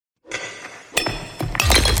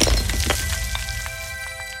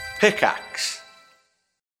Pickaxe.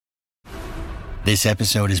 This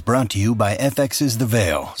episode is brought to you by FX's The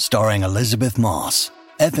Veil, starring Elizabeth Moss.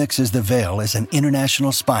 FX's The Veil is an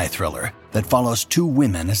international spy thriller that follows two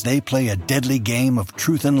women as they play a deadly game of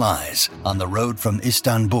truth and lies on the road from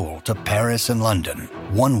Istanbul to Paris and London.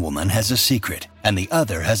 One woman has a secret, and the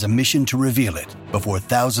other has a mission to reveal it before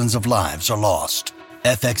thousands of lives are lost.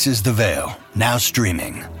 FX's The Veil, now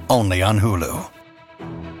streaming, only on Hulu.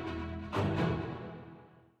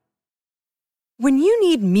 When you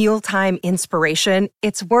need mealtime inspiration,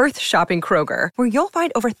 it's worth shopping Kroger, where you'll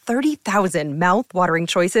find over 30,000 mouth-watering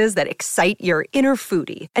choices that excite your inner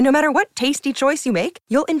foodie. And no matter what tasty choice you make,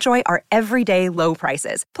 you'll enjoy our everyday low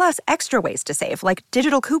prices, plus extra ways to save, like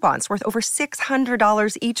digital coupons worth over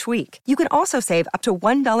 $600 each week. You can also save up to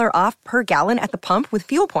 $1 off per gallon at the pump with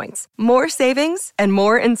fuel points. More savings and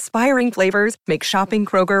more inspiring flavors make shopping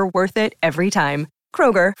Kroger worth it every time.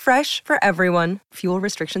 Kroger, fresh for everyone. Fuel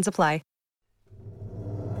restrictions apply.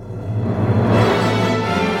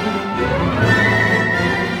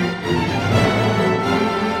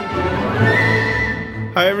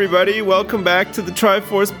 Hi, everybody. Welcome back to the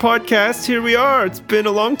Triforce podcast. Here we are. It's been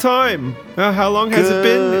a long time. How long has it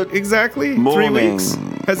been exactly? Morning. 3 weeks?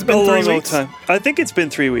 Has it been 3 weeks? Long time. I think it's been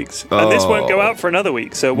 3 weeks. And this won't go out for another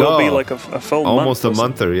week, so it will be like a full month. Almost a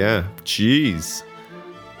monther, yeah. Jeez.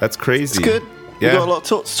 That's crazy. It's good. Yeah. We've got a lot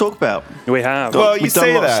to talk about. We have. Well, We've you done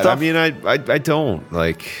say a lot of that. stuff. I mean, I don't.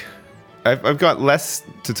 Like, I've got less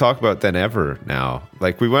to talk about than ever now.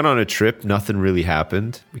 Like, we went on a trip. Nothing really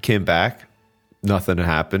happened. We came back. Nothing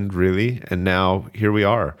happened, really. And now here we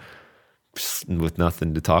are just with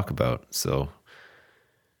nothing to talk about. So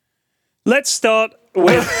Let's start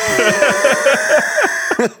with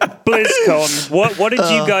BlizzCon. What did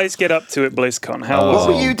you guys get up to at BlizzCon? How was What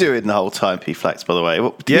it? were you doing the whole time, P-Flax, by the way?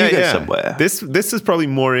 Did you go somewhere? This is probably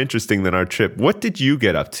more interesting than our trip. What did you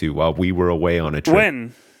get up to while we were away on a trip?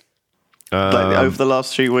 When? Like, over the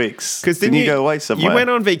last 3 weeks. Because Didn't you go away somewhere? You went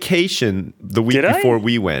on vacation the week Did I? before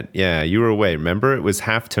we went. Yeah, you were away. Remember, it was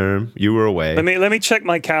half term. You were away. Let me check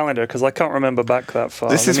my calendar because I can't remember back that far.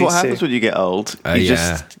 This is what happens when you get old.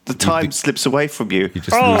 The time slips away from you. You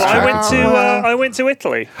just lose I track. went to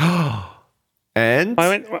Italy. And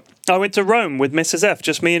I went to Rome with Mrs. F.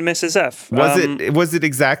 Just me and Mrs. F. Was it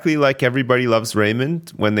exactly like Everybody Loves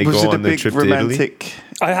Raymond when they Was go it a on the big trip to Italy? romantic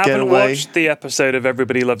I haven't getaway? watched the episode of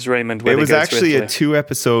Everybody Loves Raymond. Where It they was go to actually a Italy.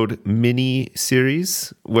 2-episode mini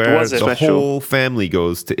series where Was it? the Special. whole family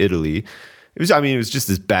goes to Italy. It was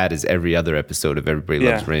just as bad as every other episode of Everybody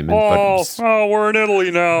Loves Raymond. Oh, we're in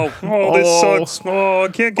Italy now. Oh, this sucks. Oh, I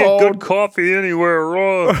can't get good coffee anywhere.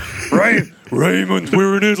 Oh, Raymond,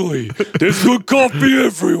 we're in Italy. There's good coffee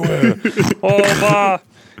everywhere. Oh, ma.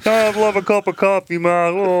 I love a cup of coffee, ma.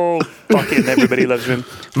 Oh, fucking Everybody Loves Raymond.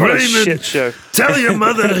 What a shit show. Tell your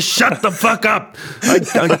mother to shut the fuck up.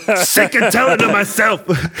 I'm sick of telling her myself.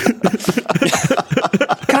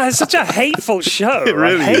 God, it's such a hateful show. It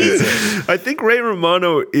really I hate is. it. I think Ray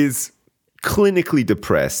Romano is clinically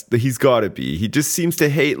depressed. He's got to be. He just seems to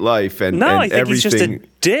hate life and No, I think everything. he's just a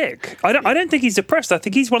dick. I don't think he's depressed. I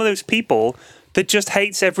think he's one of those people that just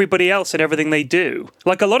hates everybody else and everything they do.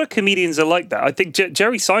 Like, a lot of comedians are like that. I think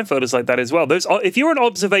Jerry Seinfeld is like that as well. If you're an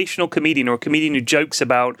observational comedian or a comedian who jokes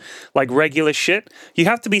about like regular shit, you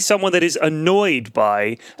have to be someone that is annoyed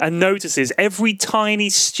by and notices every tiny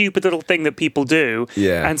stupid little thing that people do,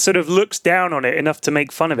 and sort of looks down on it enough to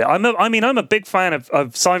make fun of it. I'm a big fan of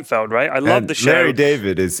Seinfeld, right? I love the show. Larry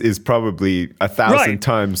David is probably 1,000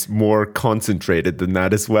 times more concentrated than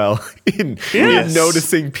that as well in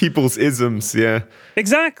noticing people's isms. Yeah.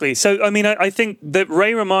 Exactly. So, I mean, I think that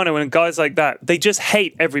Ray Romano and guys like that, they just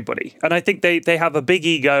hate everybody. And I think they have a big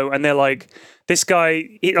ego and they're like, this guy,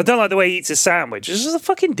 I don't like the way he eats a sandwich. Just a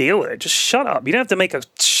fucking deal with it. Just shut up. You don't have to make a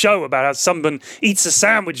show about how someone eats a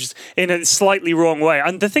sandwich in a slightly wrong way.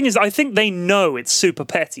 And the thing is, I think they know it's super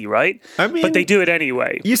petty, right? I mean, but they do it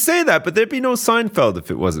anyway. You say that, but there'd be no Seinfeld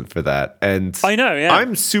if it wasn't for that. And I know, yeah.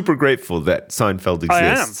 I'm super grateful that Seinfeld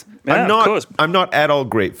exists. I am. Yeah, of course. I'm not at all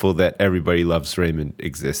grateful that Everybody Loves Raymond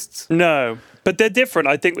exists. No, but they're different.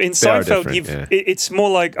 I think in They are Seinfeld, different, it's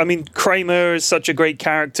more like, I mean, Kramer is such a great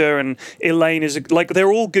character, and Elaine is like,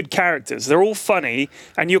 they're all good characters. They're all funny,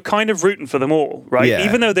 and you're kind of rooting for them all, right? Yeah.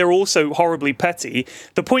 Even though they're also horribly petty.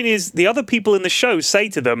 The point is, the other people in the show say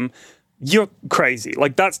to them, you're crazy.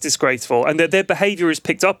 Like, that's disgraceful. And their behavior is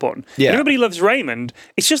picked up on. Yeah. And Everybody Loves Raymond.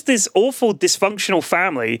 It's just this awful, dysfunctional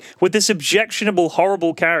family with this objectionable,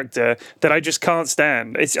 horrible character that I just can't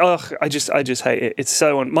stand. I just hate it. It's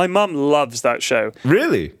so my mum loves that show.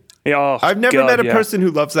 Really? Yeah, oh, I've never God, met a yeah. person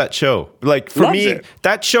who loves that show. Like, for Loves me, it.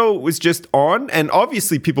 that show was just on, and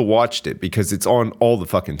obviously people watched it because it's on all the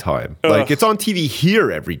fucking time. Like, it's on TV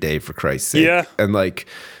here every day, for Christ's sake. Yeah. And, like,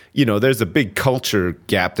 you know, there's a big culture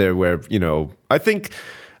gap there where, you know, I think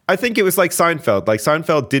it was like Seinfeld. Like,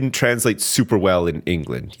 Seinfeld didn't translate super well in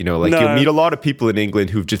England. You know, like, No. you'll meet a lot of people in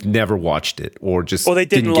England who've just never watched it or Or they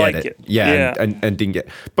didn't get like it. Yeah, Yeah. And didn't get.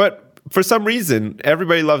 But for some reason,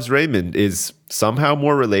 Everybody Loves Raymond is somehow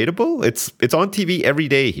more relatable. It's on TV every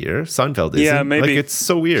day here. Seinfeld isn't. Yeah, maybe. Like, it's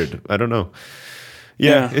so weird. I don't know.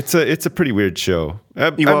 Yeah, it's a pretty weird show.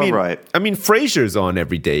 You are right. I mean, Frasier's on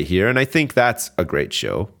every day here, and I think that's a great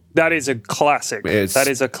show. That is a classic. That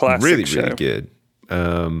is a classic really, show. really good.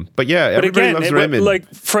 But yeah, But Everybody again, Loves Raymond. like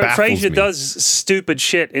baffles Frasier me. does stupid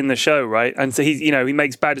shit in the show, right? And so he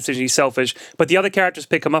makes bad decisions. He's selfish, but the other characters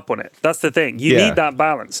pick him up on it. That's the thing. You Yeah. need that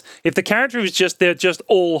balance. If the character is they're just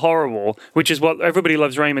all horrible, which is what Everybody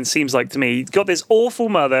Loves Raymond seems like to me. He's got this awful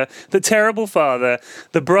mother, the terrible father,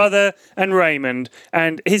 the brother, and Raymond,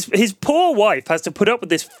 and his poor wife has to put up with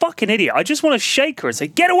this fucking idiot. I just want to shake her and say,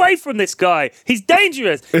 "Get away from this guy. He's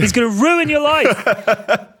dangerous. He's going to ruin your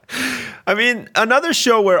life." I mean, another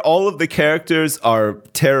show where all of the characters are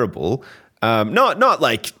terrible.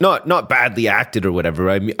 Not badly acted or whatever.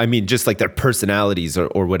 I mean, just like their personalities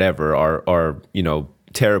or whatever are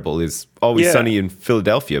terrible. Is Always Yeah. Sunny in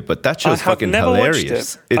Philadelphia, but that I show's have fucking never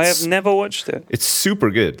hilarious. watched it. I have never watched it. It's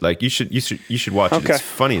super good. Like you should watch it. Okay. It's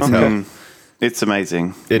funny as hell. It's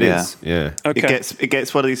amazing. It is. Yeah. Okay. It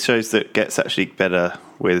gets one of these shows that gets actually better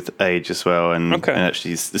with age as well, and Okay.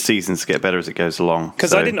 actually the seasons get better as it goes along.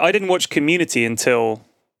 Because I didn't watch Community until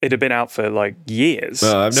it had been out for like years.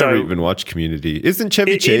 I've never So even watched Community. Isn't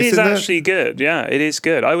Chevy it Chase is in that? actually good. Yeah, it is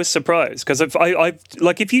good. I was surprised because I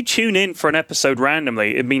like if you tune in for an episode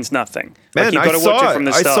randomly, it means nothing. Man, like, you've I got to watch it from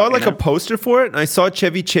the start. saw like you know? a poster for it, and I saw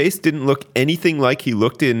Chevy Chase didn't look anything like he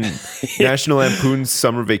looked in National Lampoon's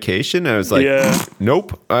Summer Vacation. And I was like, Yeah.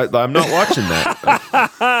 nope, I'm not watching that.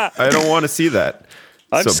 I don't want to see that.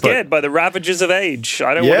 I'm but- scared by the ravages of age.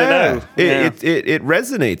 I don't want to know. It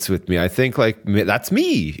resonates with me. I think like that's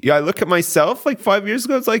me. Yeah, I look at myself like 5 years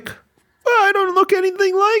ago. It's like, well, I don't look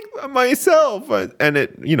anything like myself, and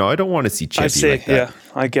I don't want to see Chevy I see. like that. Yeah,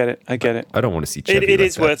 I get it. I get it. I don't want to see Chevy. It like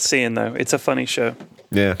is that. worth seeing though. It's a funny show.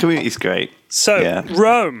 Yeah, Community's great. So Yeah.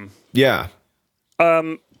 Rome. yeah.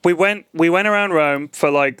 We went around Rome for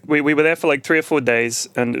like we were there for like 3 or 4 days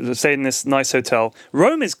and stayed in this nice hotel.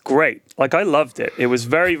 Rome is great. Like I loved it. It was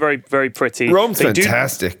very, very, very pretty. Rome's They do-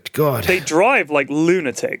 fantastic. God. They drive like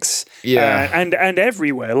lunatics. Yeah. And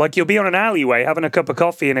everywhere. Like you'll be on an alleyway having a cup of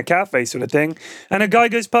coffee in a cafe sort of thing, and a guy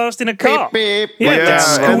goes past in a car. Beep, beep. Yeah, Went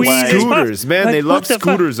just down the wrong squeezes way. Scooters, past. man. Like, They what love the fuck?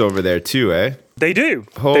 scooters over there too, eh? They do.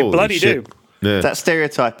 Holy they bloody shit. do. Yeah. That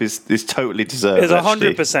stereotype is totally deserved. It's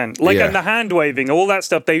 100%. Like, Yeah. and the hand waving, all that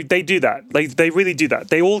stuff, they do that. They really do that.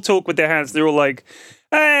 They all talk with their hands. They're all like,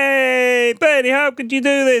 hey, Bernie, how could you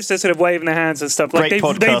do this? They're sort of waving their hands and stuff. Like, Great they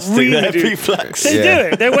podcasting really there, do. Reflex. They Yeah. do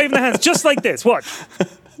it. They're waving their hands just like this. Watch.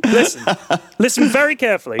 Listen very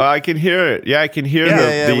carefully. I can hear it. Yeah, I can hear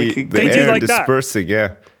we can- the They do air like that. dispersing. Yeah.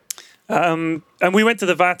 And we went to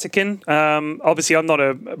the Vatican. Obviously, I'm not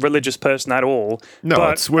a religious person at all. No,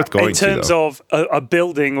 but it's worth going in to, terms though. of a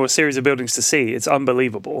building or a series of buildings to see, it's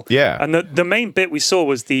unbelievable. Yeah. And the main bit we saw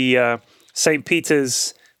was the St.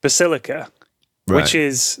 Peter's Basilica, which Right.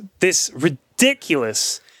 is this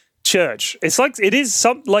ridiculous church. It's like it is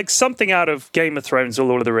something out of Game of Thrones or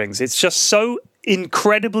Lord of the Rings. It's just so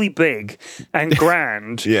incredibly big and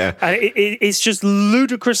grand. Yeah. And it's just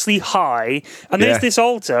ludicrously high. And there's Yeah. this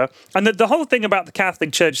altar. And the whole thing about the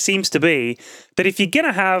Catholic Church seems to be that if you're going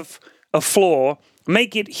to have a floor,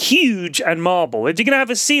 make it huge and marble. If you're going to have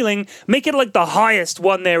a ceiling, make it like the highest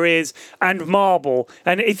one there is and marble.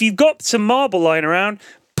 And if you've got some marble lying around,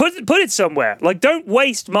 put it somewhere. Like, don't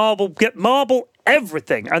waste marble. Get marble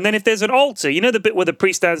everything. And then if there's an altar, you know the bit where the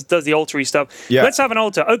priest does the altary stuff? Yeah. Let's have an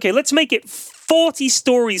altar. Okay, let's make it 40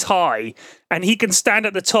 stories high, and he can stand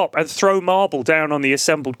at the top and throw marble down on the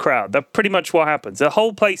assembled crowd. That's pretty much what happens. The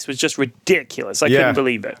whole place was just ridiculous. I couldn't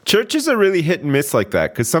believe it. Churches are really hit and miss like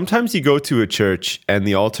that because sometimes you go to a church and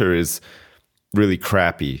the altar is really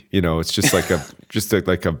crappy. You know, it's just like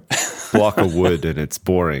like a block of wood and it's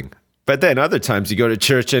boring. But then other times you go to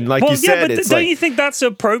church and like Well, you said, but it's don't like, you think that's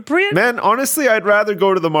appropriate? man, honestly, I'd rather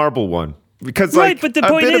go to the marble one. Because Right, like but the a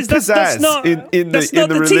point bit is of that's pizzazz not in that's the not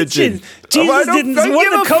the religion. teaching. Jesus didn't.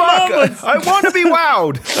 One of the commandments. I want to be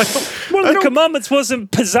wowed. One of the commandments wasn't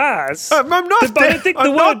pizzazz. I'm not I there. don't think the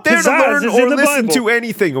I'm word not there to pizzazz learn is or in the listen Bible. to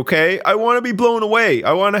anything. Okay, I want to be blown away.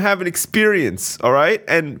 I want to have an experience. All right,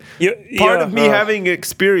 and part of me having an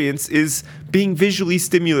experience is being visually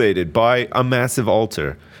stimulated by a massive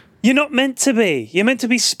altar. You're not meant to be. You're meant to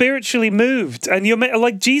be spiritually moved, and you're meant,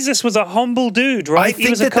 like Jesus was a humble dude, right? I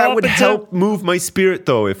think that would help move my spirit,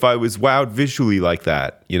 though, if I was wowed visually like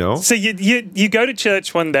that. You know. So you go to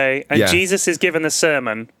church one day, and Jesus is giving a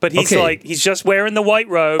sermon, but he's he's just wearing the white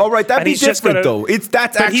robe. All right, that'd be different, though.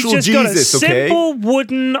 That's actual Jesus, got a simple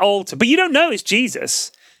wooden altar, but you don't know it's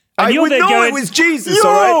Jesus. And I would know it was Jesus,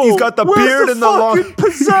 all right? He's got the beard and the long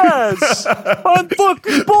pizzazz. I'm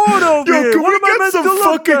fucking bored over here. Can What we am I get meant some to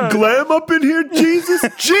look fucking at? glam up in here, Jesus?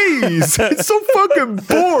 Jeez, it's so fucking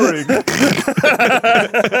boring.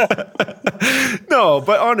 No,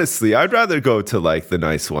 but honestly, I'd rather go to like the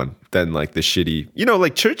nice one than like the shitty. You know,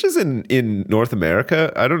 like churches in North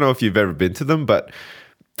America, I don't know if you've ever been to them, but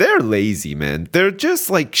they're lazy, man. They're just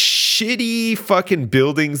like shitty fucking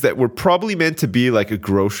buildings that were probably meant to be like a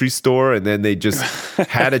grocery store, and then they just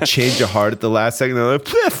had a change of heart at the last second. They're like,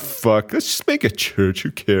 fuck, let's just make a church.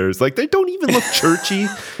 Who cares? Like, they don't even look churchy.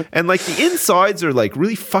 And like the insides are like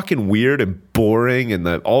really fucking weird and boring, and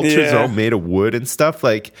the altars are all made of wood and stuff.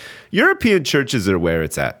 Like, European churches are where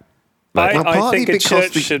it's at. I think a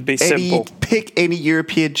church should be simple. Pick any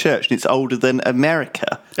European church, and it's older than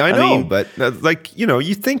America. I know, but like, you know,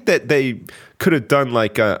 you think that they could have done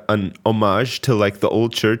like an homage to like the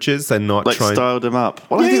old churches and not like styled them up.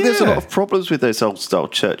 Well, I think there's a lot of problems with those old style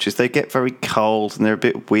churches. They get very cold and they're a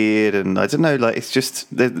bit weird, and I don't know, like it's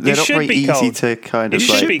just they're not very easy to kind of. You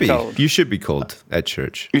should be cold. You should be cold at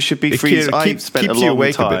church. You should be freezing. I've spent a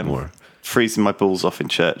long time freezing my balls off in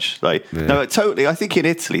church. Like, no, totally. I think in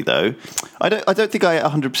Italy, though, I don't think I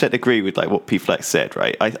 100% agree with like what P Flex said.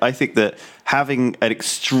 Right, I think that having an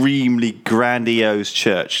extremely grandiose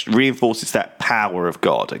church reinforces that power of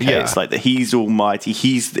God. Okay, it's like that He's Almighty.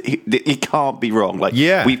 He can't be wrong. Like,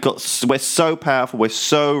 we're so powerful. We're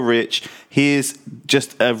so rich. Here's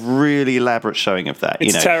just a really elaborate showing of that.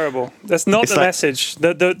 It's terrible. That's not the message.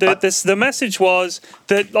 The message was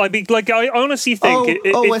that I honestly think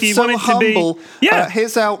if you wanted humble. to be,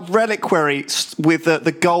 here's our reliquary with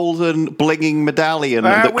the golden blinging medallion.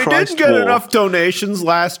 That we Christ didn't get wore. enough donations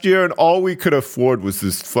last year, and all we could afford was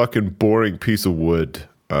this fucking boring piece of wood.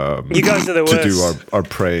 You guys are the worst. To do our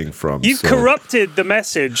praying from. You've corrupted the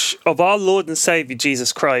message of our Lord and Savior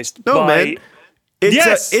Jesus Christ. No, man.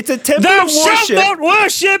 It's a temple Thou of worship. shalt not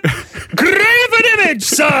worship graven image,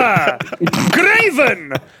 sir.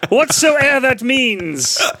 Graven, whatsoever that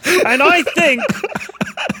means. And I think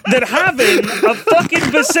that having a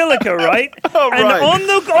fucking basilica, right?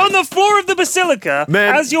 On the floor of the basilica,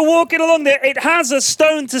 as you're walking along there, it has a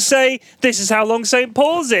stone to say, this is how long St.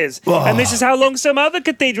 Paul's is. And this is how long some other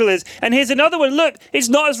cathedral is. And here's another one. Look, it's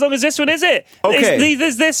not as long as this one, is it? Okay.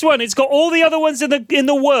 There's this one. It's got all the other ones in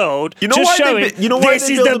the world. You know just why showing, this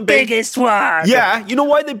is the biggest one. Yeah, you know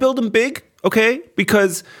why they build them big? Okay,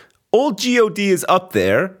 because old God is up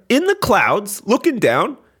there in the clouds looking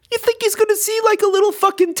down. You think he's going to see like a little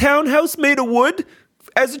fucking townhouse made of wood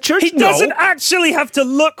as a church? He doesn't actually have to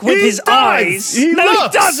look with his eyes. He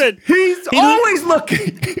doesn't. He's always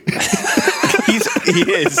looking. He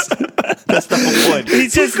is. That's the whole point.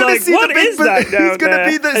 He's just like, what is that down He's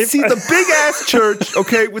going to see the big ass church,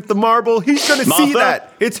 okay, with the marble. He's going to see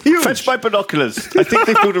that. It's huge. Fetch my binoculars. I think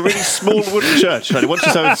they built a really small wooden church. I want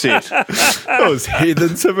you to see it. Those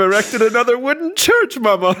heathens have erected another wooden church,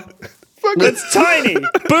 mama. It's tiny.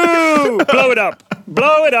 Boo! Blow it up.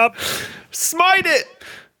 Blow it up. Smite it.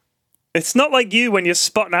 It's not like you when you're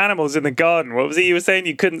spotting animals in the garden. What was it you were saying?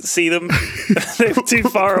 You couldn't see them? They were too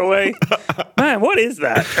far away. Man, what is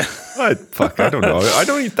that? I don't know.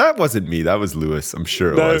 That wasn't me. That was Lewis. I'm sure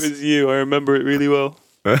it was. That was you. I remember it really well.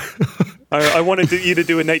 I wanted you to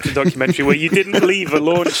do a nature documentary where you didn't leave a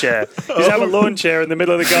lawn chair. You just have a lawn chair in the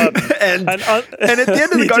middle of the garden. And at the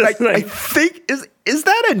end of the garden, I think, is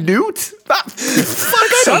that a newt? Fuck,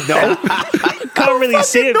 I don't know. Can't really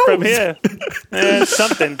see it from here.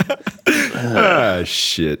 Something.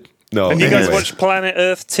 Shit. No. Have you guys watched Planet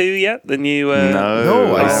Earth 2 yet? The new...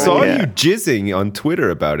 No, I saw you jizzing on Twitter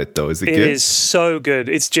about it, though. Is it good? It is so good.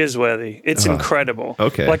 It's jizz-worthy. It's incredible.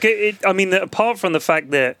 Okay. Like, I mean, apart from the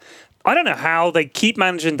fact that I don't know how they keep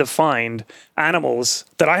managing to find animals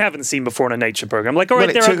that I haven't seen before in a nature program. Like, all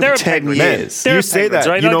right, Well, there are 10 penguins. years. There You are say penguins,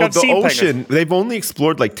 that, right? you Like, know, I've the seen ocean, penguins. they've only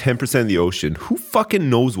explored like 10% of the ocean. Who fucking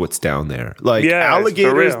knows what's down there? Like, Yeah, for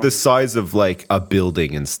alligators real. the size of like a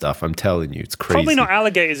building and stuff. I'm telling you, it's crazy. Probably not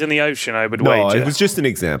alligators in the ocean, I would No, wager. it was just an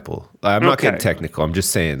example. I'm not getting technical. I'm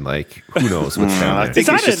just saying, like, who knows what's down I there. think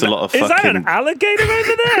it's just a lot of Is that fucking... an alligator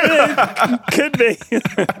over there? Could be.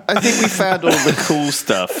 I think we found all the cool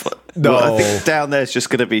stuff. No. Well, I think down there's just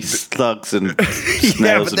going to be slugs and snails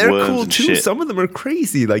Yeah, but they're and worms cool and too. shit. Some of them are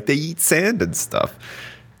crazy. Like, they eat sand and stuff.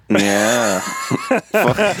 Yeah.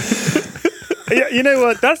 Yeah, you know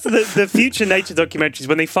what? That's the future nature documentaries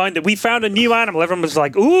when they find that we found a new animal. Everyone was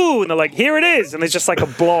like, "Ooh!" and they're like, "Here it is!" and there's just like a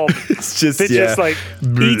blob. It's just, They're just like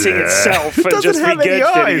eating itself It and doesn't just have any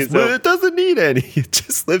regurgitating eyes, but itself. it doesn't need any. It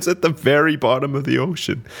just lives at the very bottom of the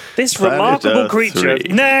ocean. This Planet remarkable Earth creature.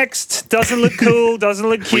 3. Next, doesn't look cool, doesn't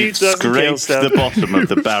look We've cute, doesn't kill scraped the stuff. bottom of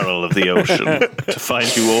the barrel of the ocean to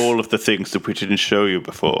find you all of the things that we didn't show you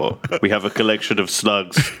before. We have a collection of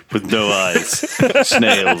slugs with no eyes,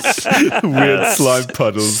 snails, Weird slime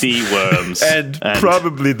puddles. sea worms, And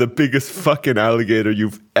probably the biggest fucking alligator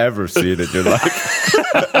you've ever seen in your life.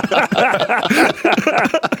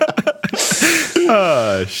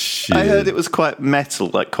 Oh, shit. I heard it was quite metal,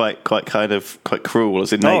 like quite cruel,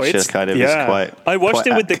 as in nature it's- kind of yeah. is quite. I watched quite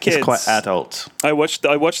it with the kids. It's quite adult. I watched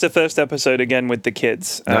the first episode again with the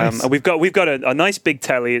kids. Nice. And we've got a nice big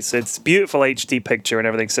telly. It's beautiful HD picture and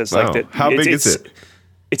everything. So it's Wow. like that. How big is it?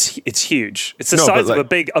 It's huge. It's the No, size but of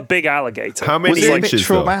a big alligator. How many Was it a bit inches,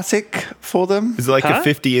 though? traumatic for them? Is it like Huh? a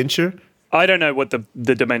 50-incher? I don't know what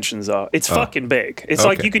the dimensions are. It's fucking big. It's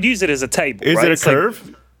like Okay. you could use it as a table. Is right? it a It's like-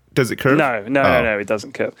 curve? Does it curve? No, it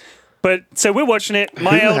doesn't curve. But so we're watching it.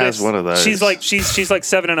 My Who has eldest, one of those? she's like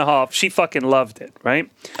 7.5. She fucking loved it, right?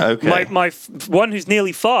 Okay. My one who's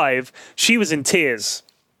nearly 5, she was in tears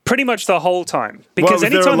pretty much the whole time Well, because was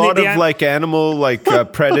there a anytime lot the of like animal, like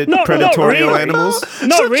not predatorial really. animals?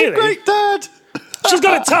 not Such really. a great dad. She's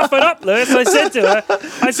got to toughen up, Lewis. I said to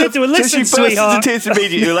her, So listen, she burst sweetheart. into tears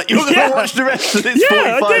immediately. You're like, you're going to Yeah. watch the rest of this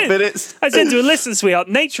Yeah, 45 I did. minutes. I said to her, listen, sweetheart,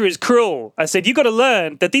 nature is cruel. I said, you got to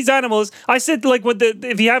learn that these animals, I said, like,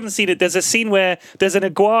 if you haven't seen it, there's a scene where there's an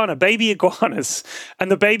iguana, baby iguanas,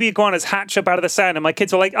 and the baby iguanas hatch up out of the sand, and my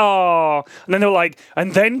kids were like, oh, and then they were like,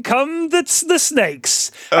 and then come the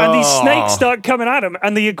snakes, and these snakes start coming at them,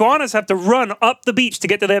 and the iguanas have to run up the beach to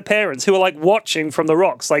get to their parents, who are like watching from the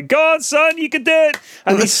rocks, like, go on, son, you can do it,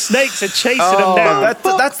 and these snakes are chasing them down.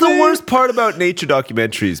 That's the worst part about nature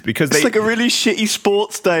documentaries because It's they like a really shitty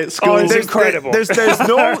sports day at school. Oh, it's there's incredible. There's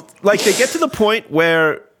no like they get to the point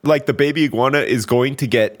where like the baby iguana is going to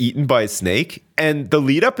get eaten by a snake, and the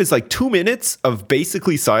lead up is like 2 minutes of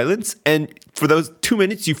basically silence, and for those 2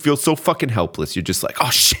 minutes you feel so fucking helpless. You're just like, oh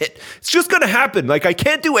shit, it's just gonna happen. Like I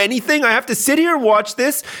can't do anything. I have to sit here and watch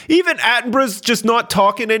this. Even Attenborough's just not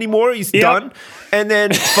talking anymore. He's done. And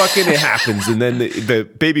then fucking it happens, and then the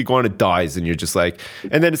baby iguana dies, and you're just like,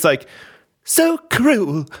 and then it's like, so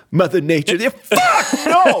cruel, Mother Nature. Fuck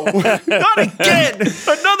no, not again.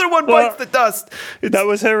 Another one bites the dust. That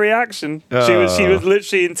was her reaction. She was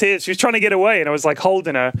literally in tears. She was trying to get away, and I was like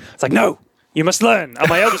holding her. It's like, no, you must learn. And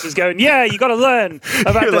my eldest is going, yeah, you got to learn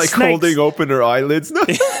about You're the like snakes. holding open her eyelids. No,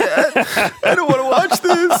 I don't want to watch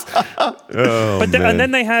this. And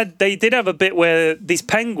then they did have a bit where these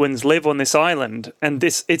penguins live on this island, and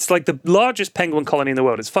it's like the largest penguin colony in the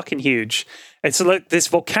world. It's fucking huge. It's like this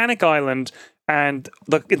volcanic island, and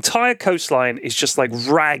the entire coastline is just like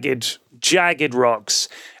ragged, jagged rocks.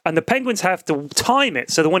 And the penguins have to time it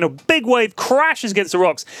so that when a big wave crashes against the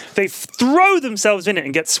rocks, they throw themselves in it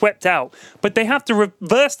and get swept out. But they have to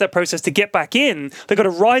reverse that process to get back in. They've got to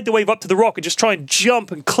ride the wave up to the rock and just try and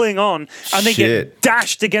jump and cling on. And they get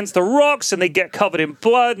dashed against the rocks and they get covered in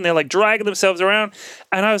blood and they're like dragging themselves around.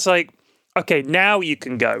 And I was like, okay, now you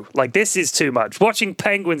can go. Like, this is too much. Watching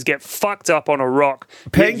penguins get fucked up on a rock.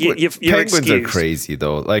 You're Penguins are excused. crazy,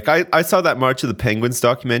 though. Like, I saw that March of the Penguins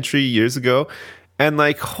documentary years ago, and,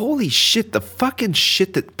 like, holy shit, the fucking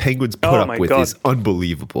shit that penguins put up with is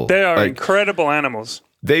unbelievable. They are like, incredible animals.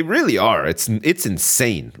 They really are. It's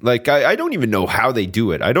insane. Like, I don't even know how they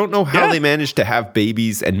do it. I don't know how they manage to have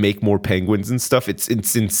babies and make more penguins and stuff. It's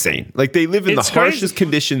insane. Like, they live in the harshest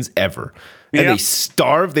conditions ever. And they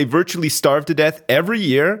starve. They virtually starve to death every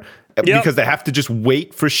year because they have to just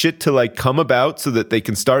wait for shit to, like, come about so that they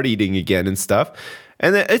can start eating again and stuff.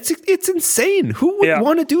 And it's insane. Who would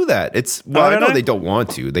want to do that? I know they don't want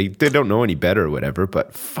to. They don't know any better or whatever,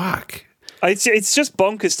 but fuck. It's just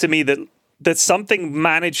bonkers to me that that something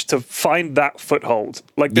managed to find that foothold.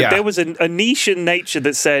 Like that there was a niche in nature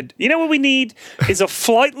that said, you know what we need is a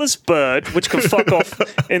flightless bird, which can fuck off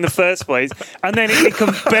in the first place, and then it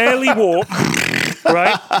can barely walk,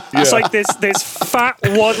 right? Yeah. It's like this fat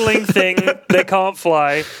waddling thing that can't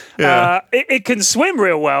fly. Yeah. It can swim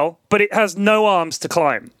real well, but it has no arms to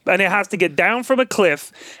climb. And it has to get down from a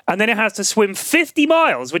cliff, and then it has to swim 50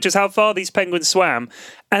 miles, which is how far these penguins swam.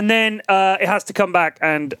 And then it has to come back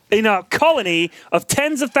and, in a colony of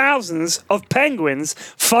tens of thousands of penguins,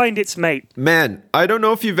 find its mate. Man, I don't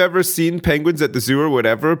know if you've ever seen penguins at the zoo or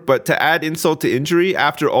whatever, but to add insult to injury,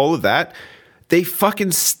 after all of that, they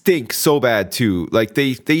fucking stink so bad too. Like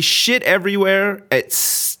they shit everywhere. It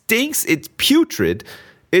stinks. It's putrid.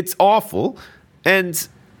 It's awful. And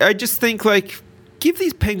I just think, like, give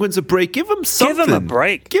these penguins a break. Give them something. Give them a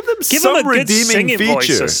break. Give them some a good redeeming singing feature.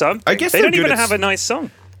 Voice or something. I guess they don't even have a nice song.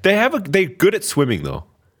 They're good at swimming though.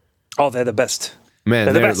 Oh, they're the best.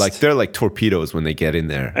 Man, they're like torpedoes when they get in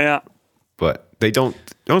there. Yeah. But they don't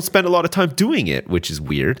spend a lot of time doing it, which is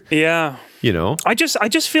weird. Yeah. You know? I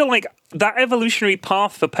just feel like that evolutionary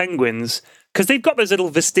path for penguins, because they've got those little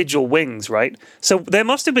vestigial wings, right? So there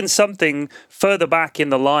must have been something further back in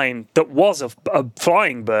the line that was a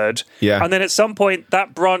flying bird. Yeah. And then at some point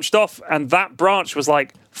that branched off, and that branch was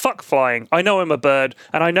like, fuck flying. I know I'm a bird,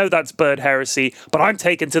 and I know that's bird heresy, but I'm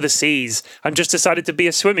taken to the seas and just decided to be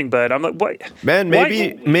a swimming bird. I'm like, what? Man,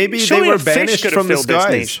 maybe they were banished from the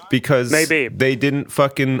skies because maybe they didn't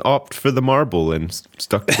fucking opt for the marble and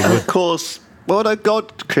stuck to the wood. Of course. Well, no,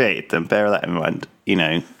 God created them. Bear that in mind. You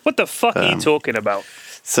know. What the fuck are you talking about?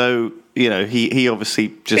 So, you know, he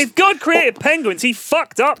obviously just... If God created penguins, he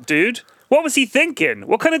fucked up, dude. What was he thinking?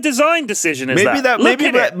 What kind of design decision is that?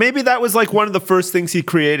 Maybe that was like one of the first things he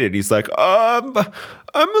created. He's like, I'm a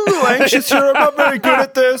little anxious here. I'm not very good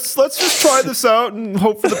at this. Let's just try this out and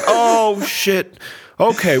hope for the... Oh, shit.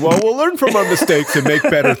 Okay, well, we'll learn from our mistakes and make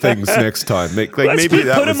better things next time. Let's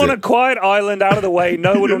put him on a quiet island out of the way.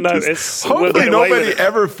 No one will notice. Hopefully nobody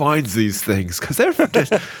ever finds these things, because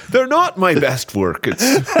they're not my best work.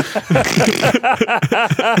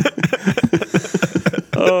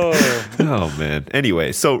 Oh, man.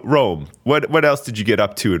 Anyway, so Rome. What else did you get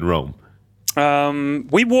up to in Rome?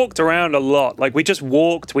 We walked around a lot. Like, we just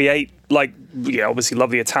walked. We ate, obviously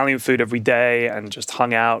lovely Italian food every day, and just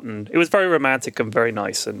hung out. And it was very romantic and very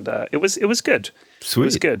nice. And it was good. Sweet. It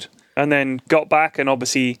was good. And then got back, and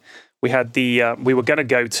obviously we had we were going to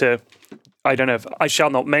go to, I don't know if I shall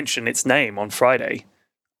not mention its name, on Friday.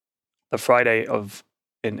 The Friday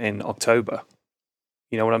in October.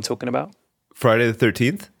 You know what I'm talking about? Friday the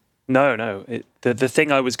 13th? No. The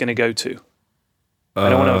thing I was going to go to. I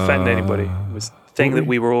don't want to offend anybody. It was a thing that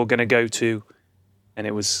we were all going to go to, and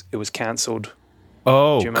it was cancelled.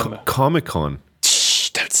 Oh, do you remember? Comic-Con.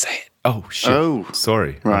 Shh, don't say it. Oh, shit. Oh.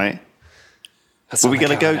 Sorry. Right. Were we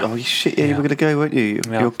going to go? Oh, shit, yeah, you were going to go, weren't you?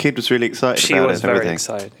 Yeah. Your kid was really excited about it. She was very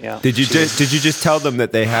excited, yeah. Did you just tell them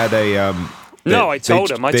that they had a... No, I told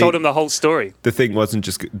them. I told them the whole story. The thing wasn't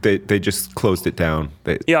just... They just closed it down.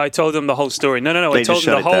 Yeah, I told them the whole story. No. I told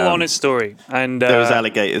them the whole honest story. And there was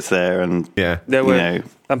alligators there, and there were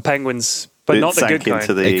and penguins, but not the good kind.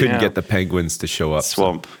 They couldn't get the penguins to show up.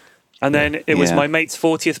 Swamp. And then it was my mate's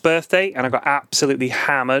 40th birthday, and I got absolutely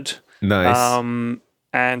hammered. Nice.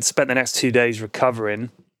 And spent the next 2 days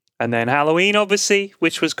recovering. And then Halloween, obviously,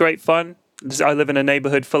 which was great fun. I live in a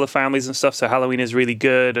neighborhood full of families and stuff, so Halloween is really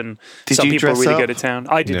good, and some people really go to town.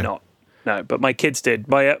 I did not, no, but my kids did.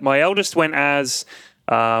 My eldest went as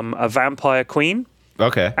a vampire queen.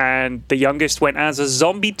 Okay. And the youngest went as a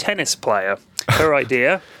zombie tennis player. Her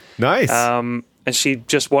idea. Nice. And she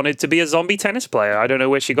just wanted to be a zombie tennis player. I don't know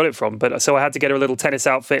where she got it from, but so I had to get her a little tennis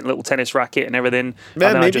outfit and a little tennis racket and everything.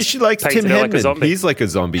 Man, and maybe she likes Tim Henman. He's like a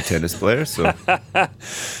zombie tennis player, so.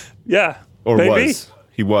 Yeah. Or maybe. Was.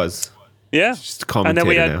 He was. Yeah. Just a commentator and then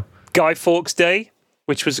we had Guy Fawkes Day,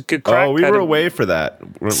 which was a good crack. Oh, we were away for that,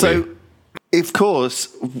 weren't we? Of course,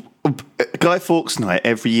 Guy Fawkes Night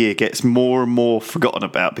every year gets more and more forgotten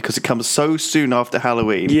about because it comes so soon after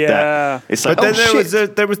Halloween. Yeah. That it's like, but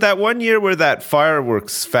then there was that one year where that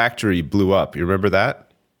fireworks factory blew up. You remember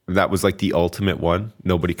that? That was like the ultimate one.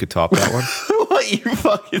 Nobody could top that one. What are you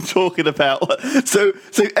fucking talking about? So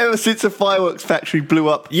ever since the fireworks factory blew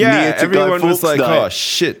up, near to everyone Guy was Fawkes like, Night, "Oh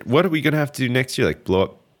shit, what are we gonna have to do next year? Like blow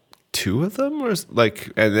up 2 of them, or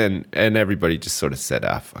like?" And everybody just sort of said,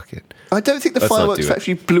 "Ah, fuck it." I don't think the fireworks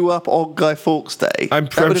factory blew up on Guy Fawkes Day. I'm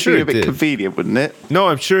that would have sure been a bit did. convenient, wouldn't it? No,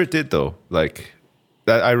 I'm sure it did though. Like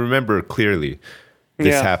that, I remember clearly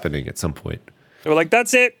this happening at some point. We're like,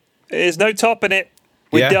 "That's it. There's no topping it.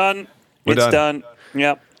 We're done. It's done."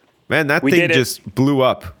 Yep. Man, that thing just blew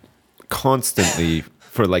up constantly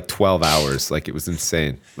for like 12 hours. Like it was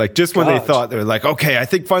insane. Like just when they thought they were like, okay, I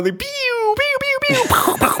think finally, pew, pew, pew, pew.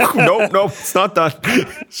 Nope, it's not done.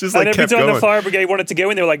 It's just like and every kept time going. the fire brigade wanted to go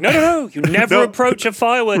in, they were like, no, you never approach a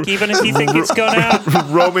firework, even if you think it's gone out.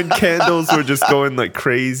 Roman candles were just going like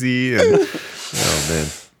crazy. And, oh man.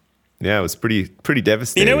 Yeah, it was pretty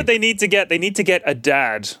devastating. You know what they need to get? They need to get a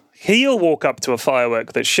dad. He'll walk up to a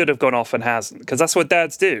firework that should have gone off and hasn't, because that's what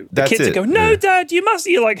dads do. The kids will go, no, Dad, you must.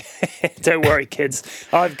 You're like, don't worry, kids,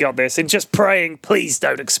 I've got this. And just praying, please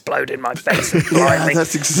don't explode in my face. Yeah,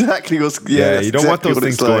 that's exactly what's... Yeah, you don't want those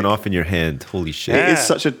things going off in your hand. Holy shit. It is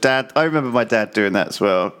such a dad... I remember my dad doing that as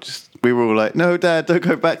well. We were all like, no, Dad, don't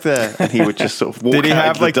go back there. And he would just sort of walk did he out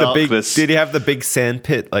have into like the darkness. Did he have the big sand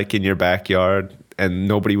pit like in your backyard and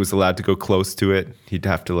nobody was allowed to go close to it? He'd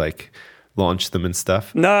have to like... launch them and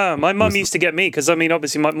stuff? No, my mum used to get me because I mean,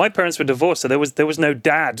 obviously, my parents were divorced, so there was no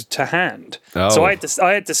dad to hand. Oh. So I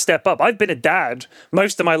had to step up. I've been a dad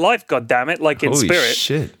most of my life, God damn it, like in Holy spirit.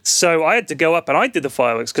 Shit. So I had to go up and I did the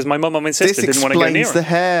fireworks because my mum and my sister didn't want to go near This explains the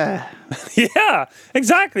hair. Yeah,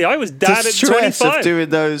 exactly. I was dad The at stress 25. of doing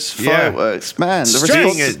those fireworks, man. The Stress.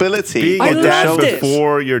 responsibility. Being I a dad loved it.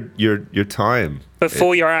 before your time.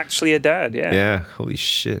 Before you're actually a dad, yeah. Yeah, holy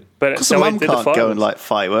shit. But Because so a I mum did the can't go fireworks. and light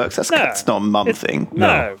fireworks. That's not a mum thing.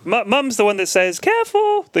 No, Mum's the one that says,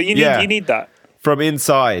 "Careful!" That you need that From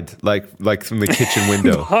inside, like from the kitchen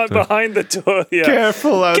window. behind the door. Yeah.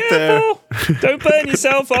 Careful out there. Don't burn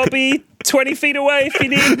yourself. I'll be 20 feet away if you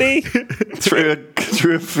need me.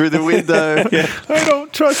 through the window. Yeah. I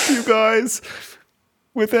don't trust you guys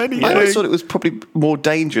with anything. I always thought it was probably more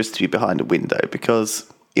dangerous to be behind a window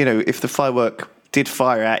because, you know, if the firework did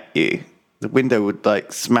fire at you, the window would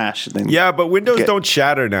like smash and then... Yeah, but windows don't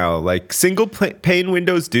shatter now. Like single pane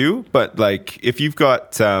windows do, but like if you've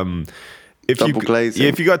got... Double glazing.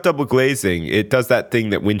 If you got double glazing, it does that thing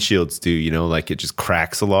that windshields do, you know, like it just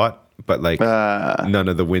cracks a lot, but like none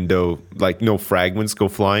of the window, like no fragments go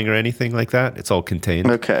flying or anything like that. It's all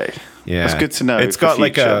contained. Okay. Yeah. That's good to know. It's for got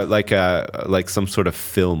future. like some sort of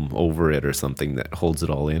film over it or something that holds it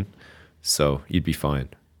all in. So you'd be fine.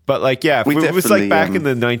 But like, yeah, if it was like back in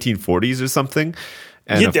the 1940s or something.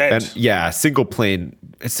 And You're dead. And, yeah, a single pane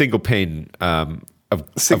of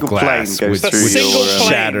glass plane goes would through your,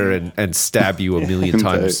 shatter and stab you a million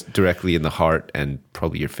times directly in the heart and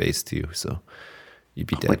probably your face too. So you'd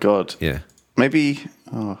be dead. Oh my God. Yeah. Maybe...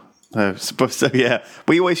 Oh, no. So, yeah.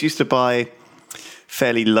 We always used to buy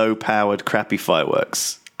fairly low-powered, crappy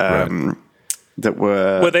fireworks that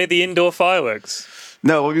were... Were they the indoor fireworks?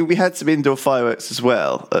 No, I mean, we had some indoor fireworks as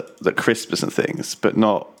well at Christmas and things, but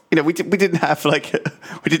not... You know, we didn't have like...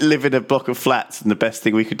 we didn't live in a block of flats, and the best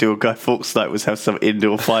thing we could do on Guy Fawkes night was have some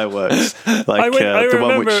indoor fireworks. Like I the one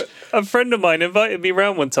remember which... a friend of mine invited me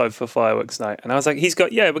around one time for fireworks night, and I was like, we're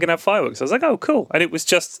going to have fireworks. I was like, oh, cool. And it was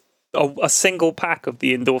just a single pack of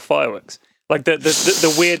the indoor fireworks. Like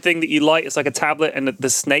the weird thing that you light is like a tablet and the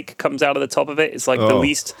snake comes out of the top of it. It's like the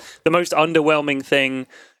most underwhelming thing.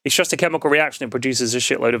 It's just a chemical reaction. It produces a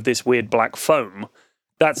shitload of this weird black foam.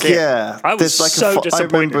 That's it. Yeah. I was like so I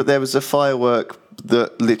disappointed. remember there was a firework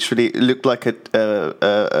that literally looked like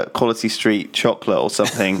a Quality Street chocolate or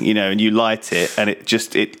something, you know, and you light it and it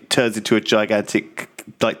turns into a gigantic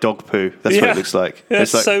like dog poo. That's what it looks like. Yeah,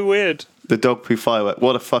 it's like so weird. The dog poo firework.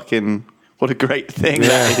 What a great thing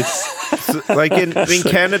that is. So, like in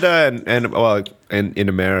Canada and in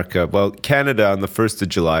America, well, Canada on the 1st of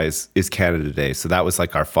July is Canada Day. So that was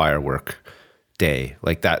like our firework day.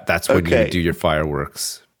 Like that's when you do your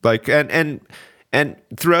fireworks. Like and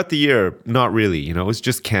throughout the year, not really, you know, it was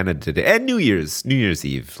just Canada Day and New Year's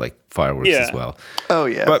Eve, like fireworks as well. Oh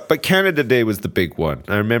yeah. But Canada Day was the big one.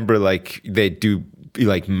 I remember like they do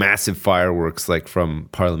like massive fireworks like from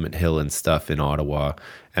Parliament Hill and stuff in Ottawa.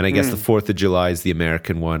 And I guess the 4th of July is the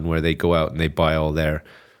American one where they go out and they buy all their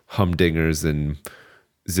humdingers and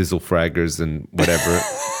zizzlefraggers and whatever,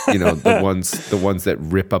 you know, the ones that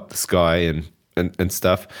rip up the sky and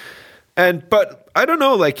stuff. But I don't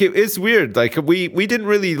know, like it is weird. Like we didn't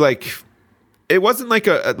really like, it wasn't like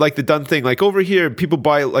the done thing. Like over here, people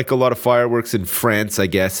buy like a lot of fireworks in France, I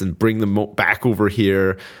guess, and bring them back over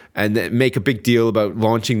here and then make a big deal about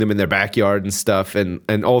launching them in their backyard and stuff. And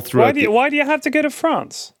all throughout. Why do you have to go to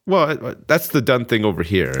France? Well, that's the done thing over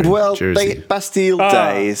here. Well, Jersey. Bastille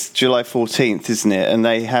Day is July 14th, isn't it? And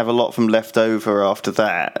they have a lot of them left over after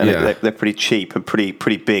that, and they're pretty cheap and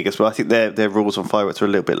pretty big as well. I think their rules on fireworks are a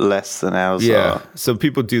little bit less than ours are. So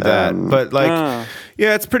people do that, but like,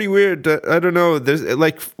 it's pretty weird. I don't know. There's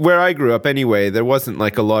like where I grew up anyway. There wasn't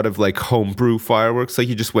like a lot of like homebrew fireworks. Like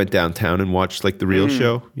you just went downtown and watched like the real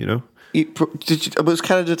show, you know. Was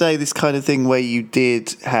Canada Day this kind of thing where you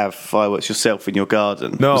did have fireworks yourself in your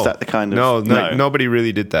garden? No. Was that the kind of... No, nobody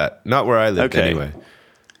really did that. Not where I lived, anyway.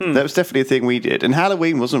 That was definitely a thing we did. And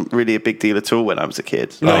Halloween wasn't really a big deal at all when I was a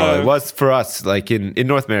kid. No, it was for us. Like in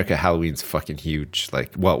North America, Halloween's fucking huge.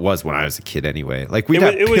 Like, well, it was when I was a kid anyway. Like, we'd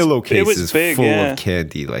have pillowcases full of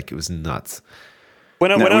candy. Like, it was nuts.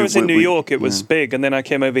 When I was in New York, it was big, and then I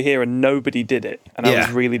came over here and nobody did it, and I was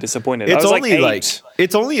really disappointed. It's only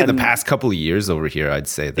it's only in the past couple of years over here, I'd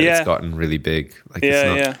say, that it's gotten really big. Like,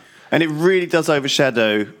 and it really does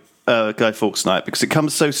overshadow Guy Fawkes Night because it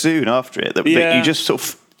comes so soon after it that you just sort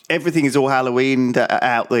of. Everything is all Halloween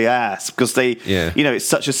out the ass because it's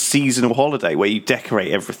such a seasonal holiday where you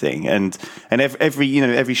decorate everything and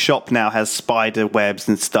every shop now has spider webs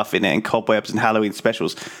and stuff in it and cobwebs and Halloween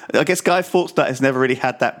specials. I guess Guy Fawkes Night has never really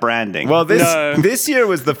had that branding. Well, this year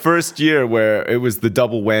was the first year where it was the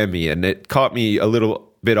double whammy, and it caught me a little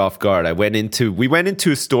bit off guard. We went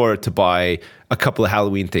into a store to buy a couple of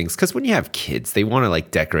Halloween things because when you have kids, they want to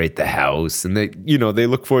like decorate the house and they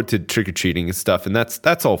look forward to trick-or-treating and stuff, and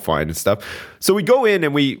that's all fine and stuff. So we go in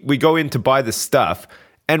and we go in to buy the stuff,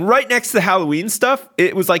 and right next to the Halloween stuff,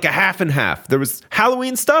 it was like a half and half. There was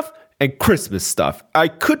Halloween stuff and Christmas stuff. I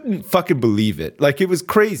couldn't fucking believe it. Like, it was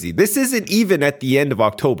crazy. This isn't even at the end of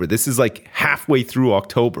October. This is like halfway through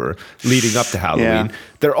October leading up to Halloween. Yeah.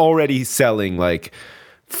 They're already selling like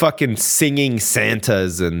fucking singing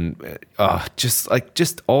Santas and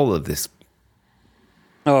just all of this.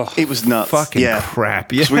 Oh, it was nuts. Fucking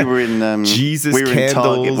crap. Yeah. We were in Jesus candles,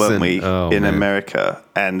 Target, weren't we? In America,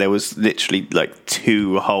 and there was literally like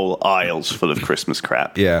 2 whole aisles full of Christmas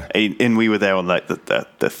crap. Yeah, and we were there on like the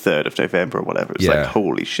 3rd of November or whatever. It was like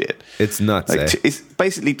holy shit. It's nuts. Like, it's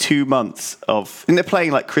basically 2 months of, and they're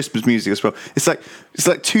playing like Christmas music as well. It's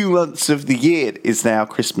like 2 months of the year is now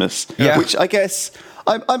Christmas. Yeah. Which I guess.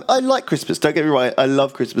 I like Christmas. Don't get me wrong. I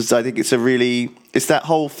love Christmas. I think it's it's that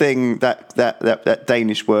whole thing, that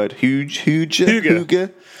Danish word, hygge.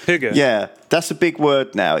 Yeah, that's a big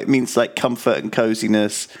word now. It means like comfort and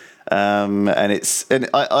coziness. And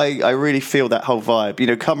I really feel that whole vibe. You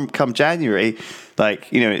know, come January,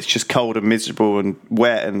 like, you know, it's just cold and miserable and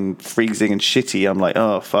wet and freezing and shitty. I'm like,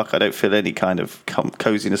 oh fuck, I don't feel any kind of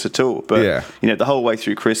coziness at all. But you know, the whole way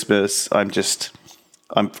through Christmas, I'm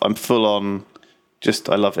full on.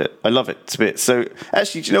 I love it. I love it. It's a bit. So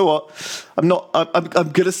actually, do you know what? I'm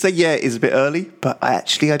gonna say it is a bit early, but I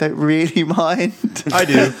don't really mind. I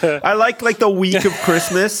do. I like the week of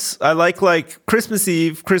Christmas. I like Christmas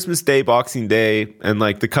Eve, Christmas Day, Boxing Day, and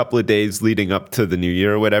like the couple of days leading up to the New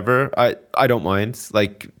Year or whatever. I don't mind.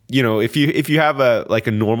 Like, you know, if you have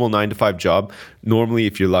a normal 9-to-5 job, normally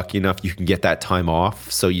if you're lucky enough, you can get that time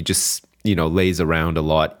off. So you just, you know, laze around a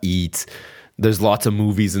lot, eat. There's lots of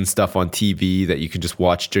movies and stuff on TV that you can just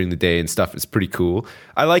watch during the day and stuff. It's pretty cool.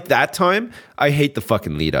 I like that time. I hate the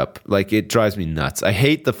fucking lead up. Like, it drives me nuts. I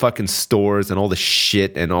hate the fucking stores and all the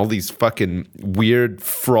shit and all these fucking weird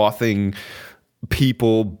frothing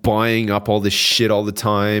people buying up all this shit all the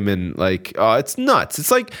time, and like, it's nuts.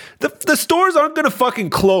 It's like the stores aren't gonna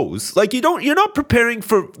fucking close. Like, you're not preparing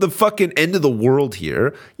for the fucking end of the world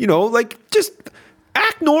here. You know, like, just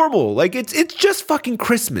act normal. Like, it's just fucking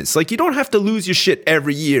Christmas. Like, you don't have to lose your shit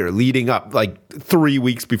every year leading up like 3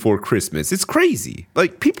 weeks before Christmas. It's crazy.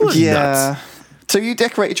 Like, people are nuts. So you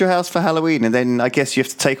decorated your house for Halloween, and then I guess you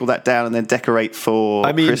have to take all that down and then decorate for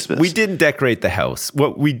Christmas. We didn't decorate the house.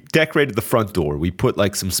 We decorated the front door. We put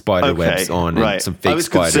like some spider webs on and some fake spiders. I was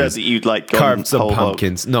concerned that you'd like carved some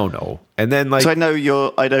pumpkins. No. And then like, so I know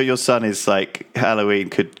your son is like, Halloween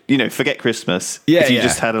could, you know, forget Christmas. Yeah, if you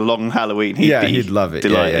just had a long Halloween, he'd love it.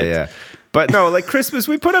 Delighted. Yeah. But no, like Christmas,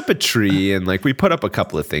 we put up a tree and like we put up a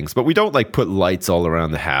couple of things, but we don't like put lights all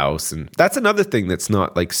around the house. And that's another thing that's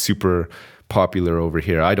not like super popular over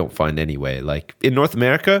here, I don't find anyway. Like in North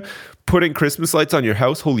America, putting Christmas lights on your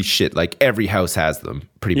house, holy shit, like every house has them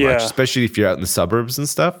pretty much, especially if you're out in the suburbs and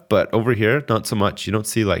stuff. But over here, not so much. You don't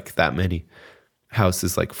see like that many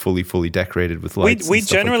houses like fully decorated with lights. We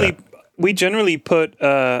generally put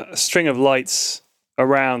a string of lights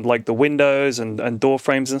around like the windows and door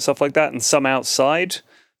frames and stuff like that, and some outside.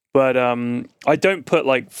 But I don't put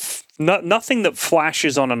like nothing that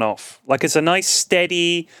flashes on and off. Like, it's a nice,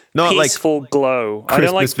 steady, peaceful glow. Christmas, I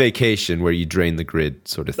don't like Vacation where you drain the grid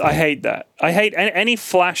sort of thing. I hate that. I hate any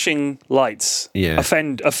flashing lights. Yeah.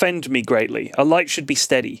 Offend me greatly. A light should be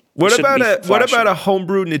steady. What about a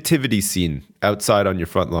homebrew nativity scene outside on your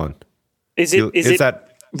front lawn? Is it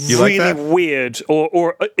really like weird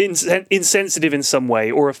or insensitive in some way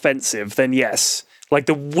or offensive? Then yes. Like,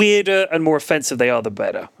 the weirder and more offensive they are, the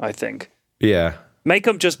better, I think. Yeah. Make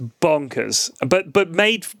them just bonkers, but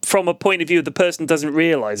made from a point of view the person doesn't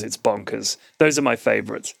realize it's bonkers. Those are my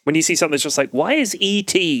favorites. When you see something that's just like, why is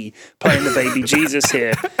E.T. playing the baby Jesus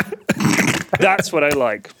here? That's what I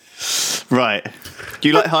like. Right. Do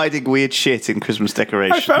you like hiding weird shit in Christmas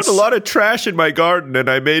decorations? I found a lot of trash in my garden, and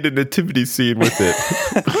I made a nativity scene with it.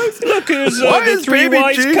 Look, why the is three baby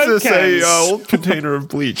wise Jesus Coke cans. a old container of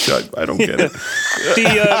bleach? I don't get it.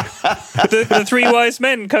 The three wise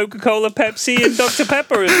men, Coca-Cola, Pepsi, and Dr.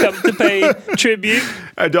 Pepper have come to pay tribute.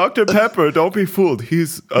 Dr. Pepper, don't be fooled.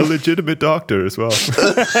 He's a legitimate doctor as well.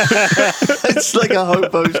 It's like a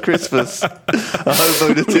hobo's Christmas, a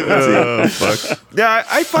hobo nativity. Fuck. Yeah,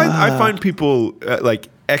 I find people like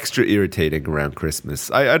extra irritating around Christmas.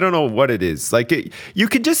 I don't know what it is. Like you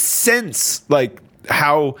can just sense like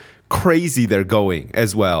how crazy they're going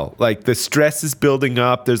as well. Like the stress is building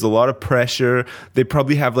up. There's a lot of pressure. They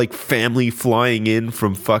probably have like family flying in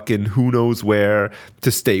from fucking who knows where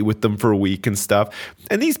to stay with them for a week and stuff.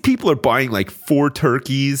 And these people are buying like 4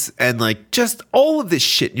 turkeys and like just all of this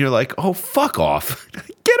shit. And you're like, oh, fuck off.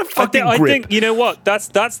 Get a fucking grip. I think, you know what? That's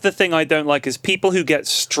the thing I don't like is people who get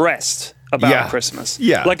stressed about Christmas.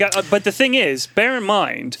 Yeah. Like, but the thing is, bear in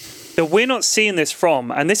mind that we're not seeing this from,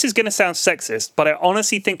 and this is going to sound sexist, but I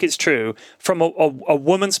honestly think it's true, from a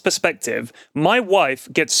woman's perspective. My wife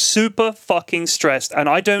gets super fucking stressed, and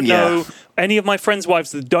I don't know any of my friends'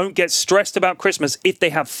 wives that don't get stressed about Christmas if they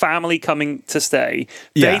have family coming to stay.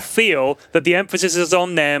 They feel that the emphasis is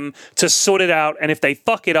on them to sort it out, and if they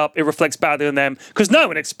fuck it up, it reflects badly on them, because no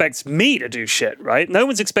one expects me to do shit, right? No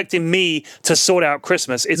one's expecting me to sort out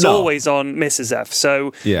Christmas. It's always on Mrs. F.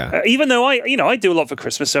 So even though I do a lot for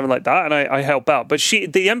Christmas, something like that, and I help out, but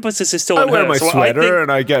the emphasis is still on her. I wear my sweater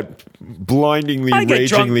and I get blindingly,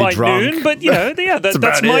 ragingly drunk by noon, but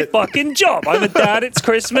that's my fucking job. I'm a dad. It's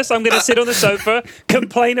Christmas. I'm going to sit on the sofa,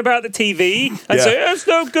 complain about the TV, and say, "There's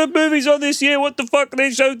no good movies on this year. What the fuck?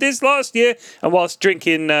 They showed this last year." And whilst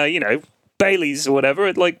drinking, Baileys or whatever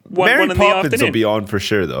at like one in the Poppins afternoon. Will be on for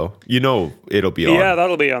sure, though. It'll be on. Yeah,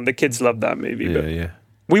 that'll be on. The kids love that movie. Yeah.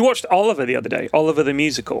 We watched Oliver the other day, Oliver the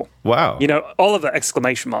Musical. Wow. Oliver,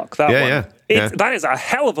 exclamation mark, that one. Yeah. That is a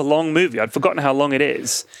hell of a long movie. I'd forgotten how long it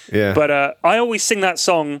is. Yeah. But I always sing that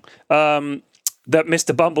song that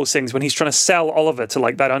Mr. Bumble sings when he's trying to sell Oliver to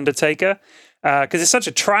like that undertaker. Because it's such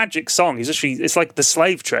a tragic song. It's like the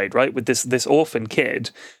slave trade, right? With this orphan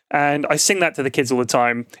kid. And I sing that to the kids all the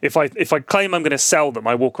time. If I claim I'm going to sell them,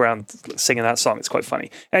 I walk around singing that song. It's quite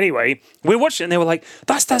funny. Anyway, we watched it and they were like,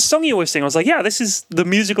 "That's that song you always sing." I was like, "Yeah, this is the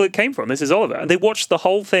musical it came from. This is Oliver." And they watched the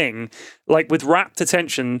whole thing like with rapt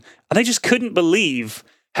attention, and they just couldn't believe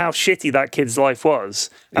how shitty that kid's life was.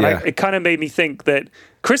 And it kind of made me think that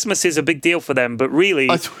Christmas is a big deal for them, but really,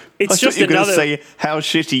 it's just you were another. Going to say how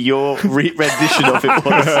shitty your rendition of it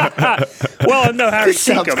was. Well, I'm no Harry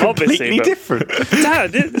Seacombe, obviously. Completely different.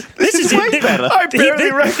 Dad, this is way better. I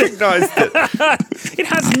barely recognised it. It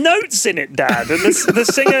has notes in it, Dad, and the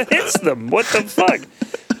singer hits them. What the fuck?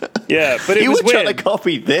 Yeah, but it was weird. You were trying to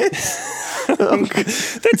copy this?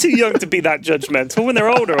 They're too young to be that judgmental. When they're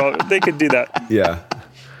older, they could do that. Yeah.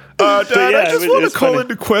 Dad, I just want to call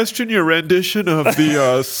into question your rendition of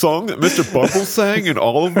the song that Mr. Bumble sang in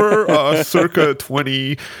Oliver circa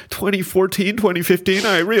 2014, 2015.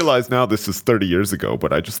 I realize now this is 30 years ago,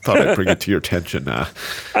 but I just thought I'd bring it to your attention.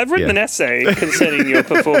 I've written an essay concerning your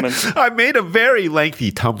performance. I made a very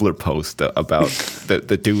lengthy Tumblr post about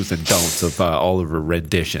the do's and don'ts of Oliver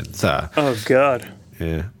renditions. Oh, God.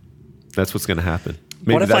 Yeah, that's what's going to happen.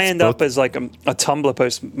 Maybe what if I end up as like a Tumblr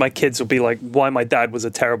post? My kids will be like, "Why my dad was a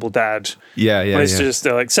terrible dad." Yeah. It's just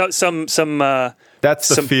like some that's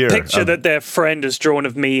the some fear picture that their friend has drawn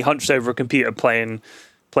of me hunched over a computer playing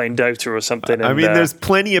Dota or something. I mean, there's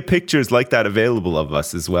plenty of pictures like that available of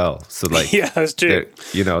us as well. So like, yeah, that's true.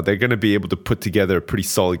 They're going to be able to put together a pretty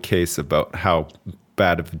solid case about how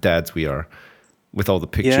bad of dads we are. With all the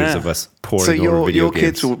pictures of us pouring over video games. So your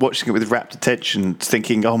kids were watching it with rapt attention,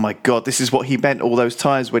 thinking, "Oh my God, this is what he meant all those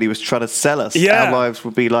times when he was trying to sell us. Yeah. Our lives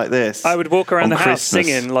would be like this." I would walk around the house Christmas.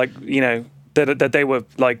 singing like, that they were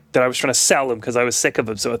like, that I was trying to sell them because I was sick of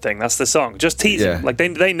them, sort of thing. That's the song. Just teasing. Like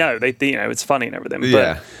they know, it's funny and everything.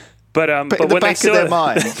 But in when the they back of their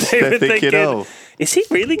mind, they're thinking, "Oh, is he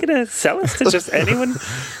really going to sell us to just anyone?"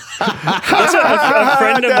 A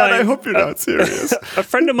friend of mine. I hope you're not serious. A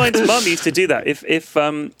friend of mine's mum used to do that. If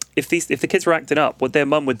if the kids were acting up, what their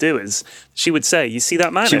mum would do is she would say, "You see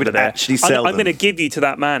that man over there? I'm going to give you to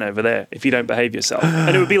that man over there if you don't behave yourself."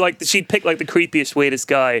 And it would be like she'd pick like the creepiest, weirdest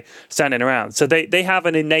guy standing around. So they have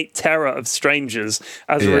an innate terror of strangers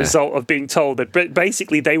as a result of being told that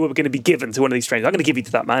basically they were going to be given to one of these strangers. I'm going to give you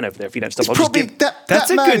to that man over there if you don't stop. That's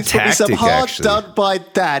a good tactic. Some hard done by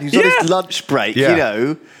dad who's on his lunch break. You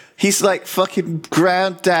know. He's like fucking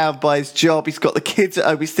ground down by his job. He's got the kids at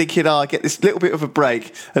home. He's thinking, I get this little bit of a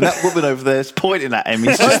break. And that woman over there is pointing at him.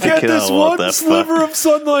 He's just thinking, I get this one sliver of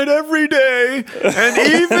sunlight every day. And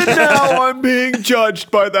even now I'm being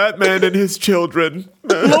judged by that man and his children.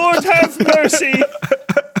 Lord have mercy.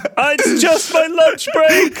 It's just my lunch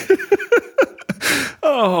break.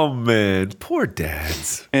 Oh, man. Poor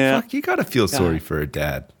dads. Yeah. Fuck, you got to feel sorry for a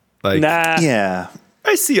dad. Like, nah. Yeah.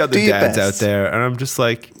 I see other dads out there, and I'm just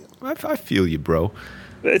like, I feel you, bro.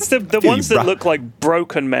 It's the ones that look like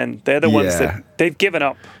broken men. They're the ones that they've given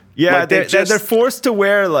up. Yeah, like they're forced to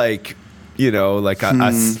wear like, you know, like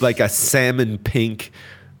a salmon pink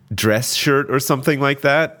dress shirt or something like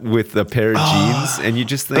that with a pair of jeans, and you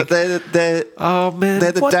just think, but oh man,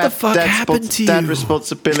 they're what the fuck happened to you? Dad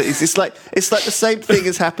responsibilities. It's like the same thing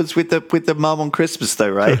as happens with the mum on Christmas,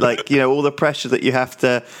 though, right? Like, you know, all the pressure that you have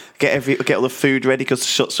to get all the food ready because the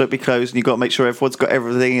shops won't be closed, and you've got to make sure everyone's got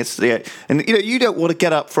everything. And you know, you don't want to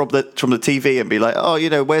get up from the TV and be like, oh, you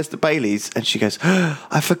know, where's the Baileys? And she goes, oh,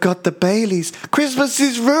 I forgot the Baileys. Christmas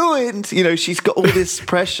is ruined. You know, she's got all this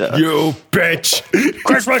pressure. You bitch!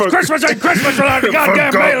 Christmas ain't Christmas without the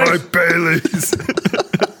goddamn Baileys. My Baileys.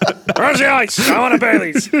 Where's the ice? I want a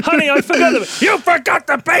Baileys. Honey, I forgot them. You forgot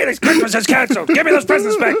the Baileys. Christmas is cancelled. Give me those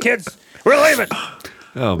presents back, kids. We're leaving.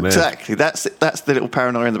 Oh man! Exactly. That's the little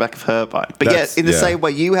paranoia in the back of her mind. But in the same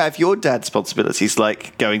way, you have your dad's responsibilities,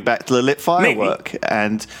 like going back to the lit firework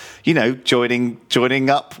and, you know, joining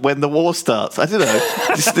up when the war starts. I don't know.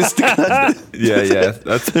 Yeah.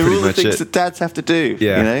 That's pretty all the much things it. that dads have to do.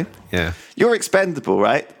 Yeah. You know. Yeah. You're expendable,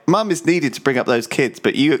 right? Mum is needed to bring up those kids,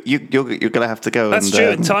 but you're going to have to go. That's true.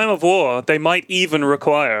 In time of war, they might even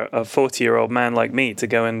require a 40-year-old man like me to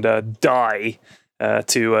go and die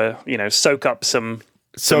to you know, soak up some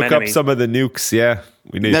up some of the nukes. Yeah,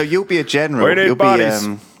 we need. No, you'll be a general. We need bodies.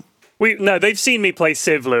 No, they've seen me play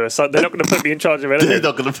Civ, Lewis. So they're not going to put me in charge of anything. They're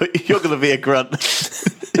not going to put. You're going to be a grunt.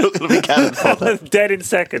 You're going to be cannon fodder. Dead in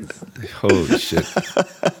second. Holy shit,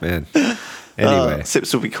 man. Anyway,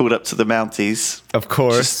 Sips will be called up to the Mounties. Of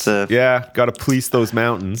course. Got to police those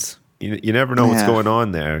mountains. You never know what's going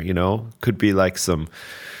on there. You know, could be like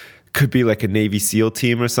a Navy SEAL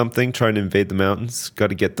team or something trying to invade the mountains. Got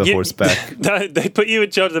to get the horse back. They put you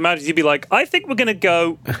in charge of the mountains. You'd be like, I think we're going to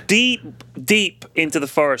go deep into the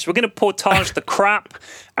forest. We're going to portage the crap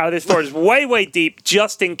out of this forest way, way deep,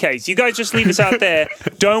 just in case. You guys just leave us out there.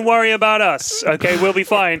 Don't worry about us. Okay, we'll be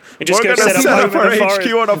fine. And just we're go set up our the forest.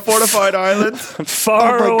 HQ on a fortified island.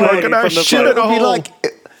 Far away from the forest.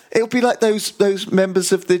 It'll be like those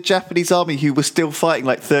members of the Japanese army who were still fighting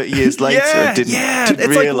like 30 years later and didn't it's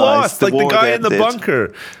realize like Lost, like the guy in the ended.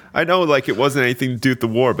 bunker. I know, like, it wasn't anything to do with the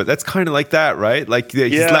war, but that's kind of like that, right? Like,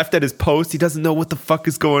 he's left at his post. He doesn't know what the fuck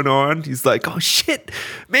is going on. He's like, oh, shit,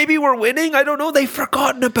 maybe we're winning. I don't know. They've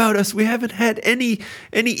forgotten about us. We haven't had any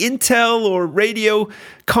intel or radio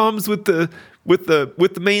comms with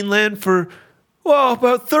the mainland for, well,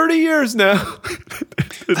 about 30 years now.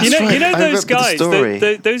 You know those guys,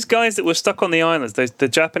 those guys that were stuck on the islands, the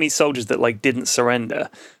Japanese soldiers that like didn't surrender.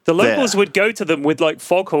 The locals would go to them with like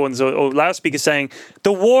foghorns or loudspeakers saying,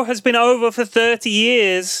 "The war has been over for 30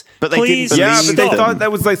 years. But they please didn't believe but they thought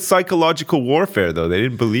that was like psychological warfare, though. They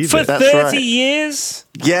didn't believe for it. For 30 years.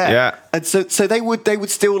 Yeah. And so they would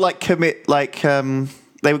still like commit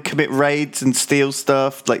they would commit raids and steal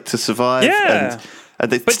stuff like to survive. Yeah.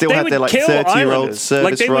 And they still had their like 30-year-old service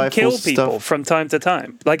like they would kill rifles people stuff. from time to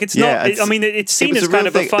time. Like it's not. I mean, it's seen as kind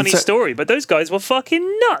of a funny story, but those guys were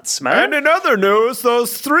fucking nuts, man. And in other news,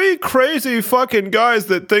 those 3 crazy fucking guys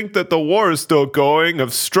that think that the war is still going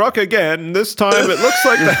have struck again. This time, it looks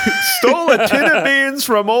like they stole a tin of beans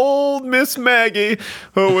from old Miss Maggie,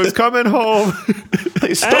 who was coming home.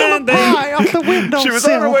 They stole a pie off the window. She was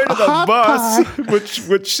on her way to the bus,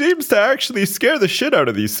 which seems to actually scare the shit out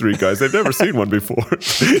of these 3 guys. They've never seen one before. And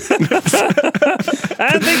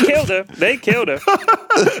they killed her.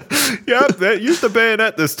 Yep, they used the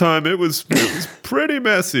bayonet this time. It was pretty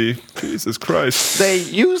messy. Jesus Christ. They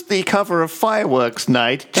used the cover of Fireworks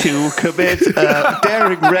Night to commit a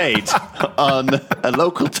daring raid on a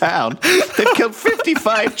local town. They've killed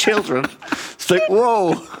 55 children. It's like,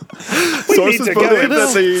 whoa. Sources believe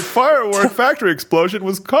that the firework factory explosion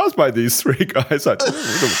was caused by these 3 guys. I don't know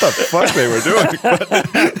what the fuck they were doing.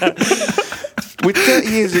 With 30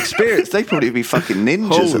 years of experience, they'd probably be fucking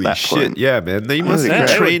ninjas at that point. Yeah, man. They must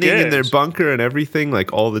be training in their bunker and everything,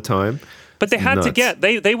 like, all the time. But they had to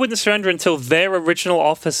they wouldn't surrender until their original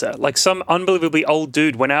officer, like some unbelievably old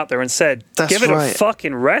dude, went out there and said, "Give it a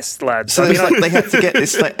fucking rest, lads." So they had to get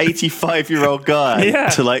this like 85-year-old guy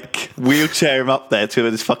to like wheelchair him up there to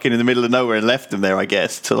this fucking in the middle of nowhere and left him there, I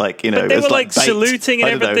guess, to like, you know. But they were like saluting and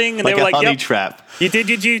everything, and they were like, honey trap. You did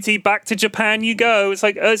your duty. Back to Japan you go. It's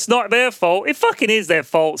like it's not their fault. It fucking is their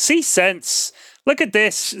fault. See sense. Look at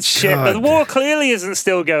this shit. God. The war clearly isn't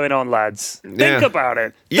still going on, lads. Think about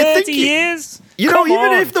it. 30 years?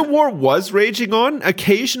 Even if the war was raging on,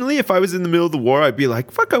 occasionally, if I was in the middle of the war, I'd be like,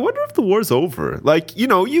 fuck, I wonder if the war's over. Like,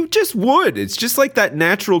 you just would. It's just like that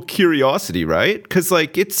natural curiosity, right? Because,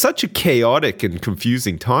 like, it's such a chaotic and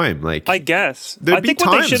confusing time. Like, I guess. I think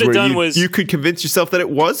what they should have done was... You could convince yourself that it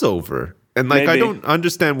was over. And, like, I don't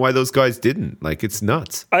understand why those guys didn't. Like, it's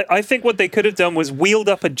nuts. I think what they could have done was wheeled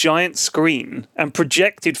up a giant screen and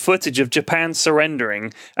projected footage of Japan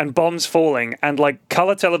surrendering and bombs falling and, like,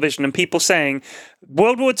 color television and people saying,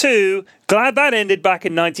 World War II, glad that ended back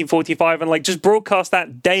in 1945, and, like, just broadcast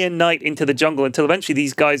that day and night into the jungle until eventually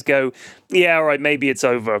these guys go, yeah, all right, maybe it's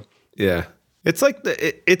over. Yeah. It's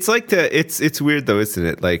weird though, isn't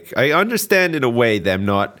it? Like, I understand in a way them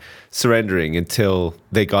not surrendering until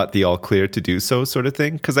they got the all clear to do so, sort of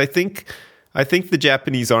thing. Because I think the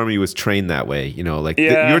Japanese army was trained that way. You know, like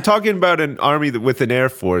you were talking about an army with an air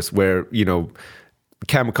force where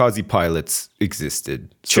kamikaze pilots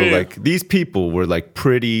existed. So like these people were like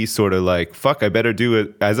pretty sort of like, fuck, I better do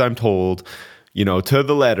it as I'm told, to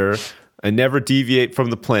the letter. And never deviate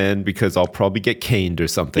from the plan because I'll probably get caned or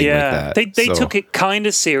something like that. They took it kind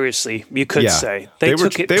of seriously, you could say. They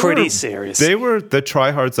took it pretty serious. They were the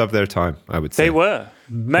tryhards of their time, I would say. They were.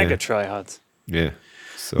 Mega tryhards. Yeah.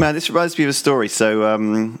 So. Man, this reminds me of a story. So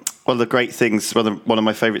one of the great things, one of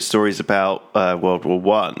my favourite stories about World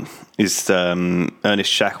War I is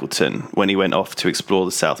Ernest Shackleton when he went off to explore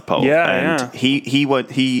the South Pole.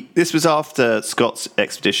 This was after Scott's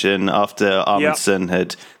expedition, after Amundsen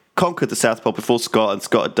had conquered the South Pole before Scott, and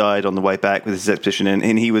Scott had died on the way back with his expedition,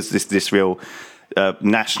 and he was this real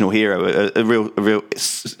national hero, a real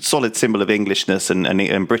solid symbol of Englishness and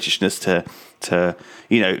Britishness to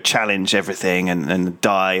challenge everything and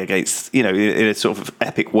die against in a sort of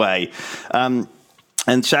epic way.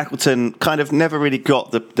 And Shackleton kind of never really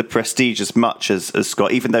got the prestige as much as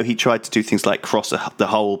Scott, even though he tried to do things like cross the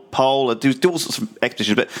whole pole and do all sorts of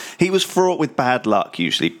expeditions. But he was fraught with bad luck,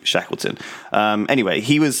 usually, Shackleton. Anyway,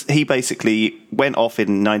 he basically went off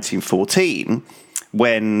in 1914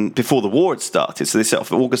 before the war had started. So this is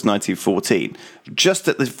August 1914, just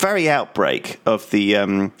at the very outbreak of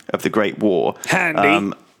the Great War.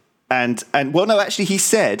 Handy. Actually, he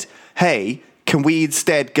said, "Hey, can we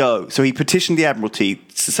instead go?" So he petitioned the Admiralty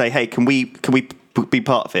to say, "Hey, can we be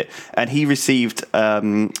part of it?" And he received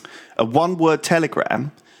a one-word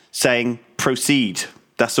telegram saying, "Proceed."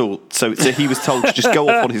 That's all. So he was told to just go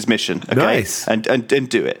off on his mission, okay? Nice, and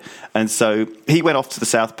do it. And so he went off to the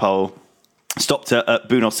South Pole, stopped at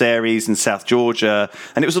Buenos Aires in South Georgia,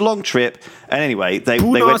 and it was a long trip. And anyway, they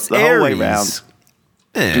went the whole way around.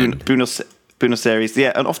 Buenos Aires,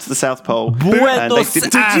 and off to the South Pole. Buenos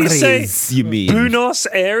Aires, you mean? Buenos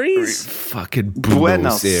Aires? Fucking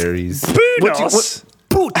Buenos Aires. Buenos.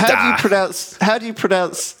 How do you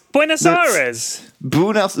pronounce? Buenos Aires.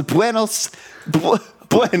 Buenos.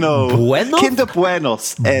 Kinder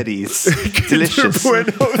Buenos Aires. Delicious.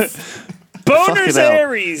 Boners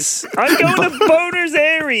Aries. I'm going to Boners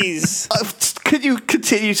Aries. Could you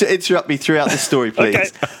continue to interrupt me throughout this story,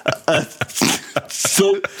 please? Okay.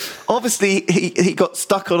 So, obviously, he got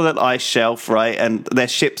stuck on an ice shelf, right? And their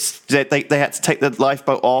ships, they had to take the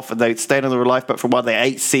lifeboat off, and they stayed on the lifeboat for a while. They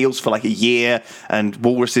ate seals for like a year, and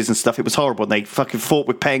walruses and stuff. It was horrible. And they fucking fought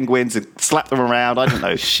with penguins and slapped them around. I don't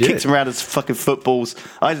know. Kicked them around as fucking footballs.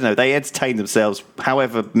 I don't know. They entertained themselves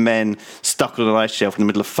however men stuck on an ice shelf in the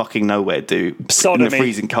middle of fucking nowhere do. Sodomy. In the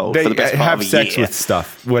freezing cold they for the best part of a have sex year. with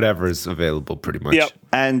stuff, whatever is available, pretty much. Yep.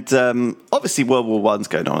 And obviously World War I's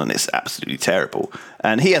going on, and it's absolutely terrible.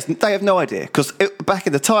 And they have no idea, because back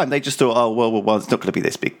in the time they just thought, oh, World War I's not going to be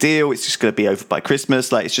this big deal. It's just going to be over by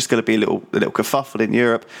Christmas. Like, it's just going to be a little kerfuffle in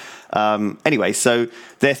Europe. Anyway, so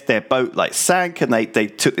their boat like sank, and they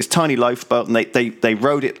took this tiny lifeboat and they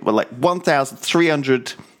rowed it like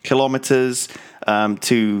 1,300 kilometers off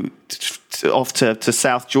to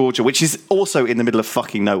South Georgia, which is also in the middle of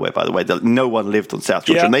fucking nowhere, by the way. No one lived on South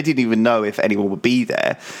Georgia, and they didn't even know if anyone would be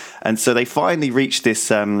there. And so they finally reached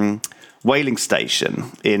this whaling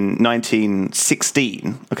station in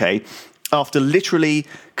 1916, okay? after literally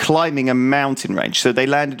climbing a mountain range. So they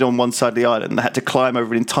landed on one side of the island. They had to climb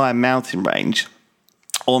over an entire mountain range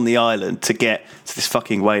on the island to get to this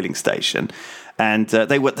fucking whaling station. And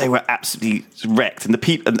they were absolutely wrecked. And the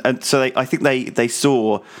people, and so I think they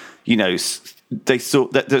saw, they saw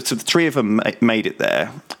that so the three of them made it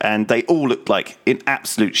there, and they all looked like in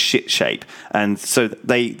absolute shit shape. And so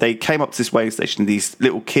they came up to this whaling station. These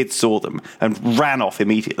little kids saw them and ran off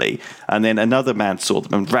immediately. And then another man saw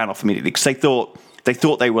them and ran off immediately because they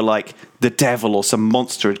thought they were like the devil or some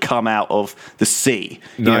monster had come out of the sea.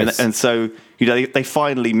 Nice. And so they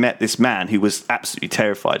finally met this man who was absolutely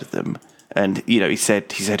terrified of them. And he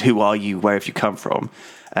said, "Who are you? Where have you come from?"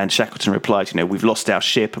 And Shackleton replied, "We've lost our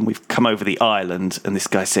ship and we've come over the island." And this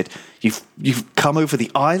guy said, "You've come over the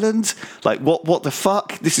island? Like what the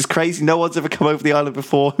fuck? This is crazy. No one's ever come over the island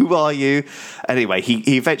before. Who are you?" Anyway,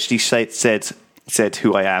 he eventually said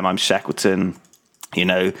who I am. I'm Shackleton.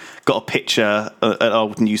 Got a picture, an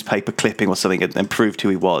old newspaper clipping or something, and proved who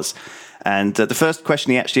he was. And the first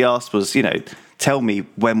question he actually asked was, "Tell me,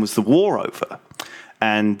 when was the war over?"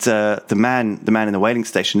 And the man in the whaling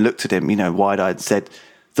station looked at him, wide-eyed, and said,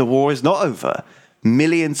 "The war is not over.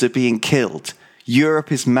 Millions are being killed.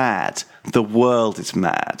 Europe is mad. The world is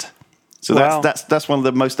mad." So wow. that's one of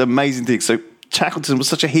the most amazing things. So Shackleton was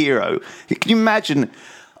such a hero. Can you imagine,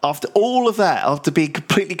 after all of that, after being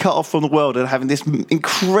completely cut off from the world and having this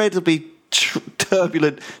incredibly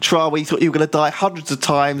turbulent trial where you thought you were going to die hundreds of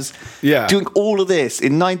times, doing all of this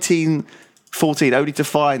in 1914, only to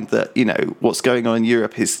find that what's going on in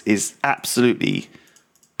Europe is absolutely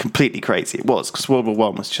completely crazy. It was, because World War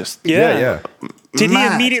I was just Did mad.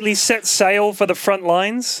 he immediately set sail for the front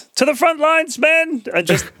lines? To the front lines, men! And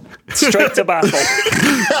just straight to battle.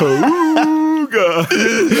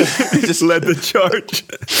 He just led the charge.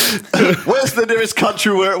 Where's the nearest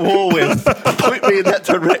country we're at war with? Point me in that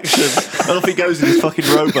direction. And off he goes in his fucking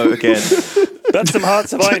rowboat again. That's some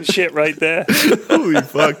Hearts of Iron shit right there. Holy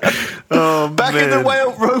fuck. Oh, Back in the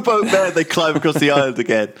whale rowboat, man. They climb across the island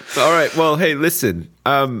again. All right. Well, hey, listen.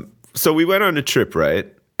 So we went on a trip, right?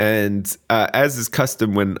 And as is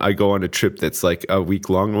custom when I go on a trip that's like a week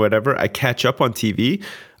long or whatever, I catch up on TV.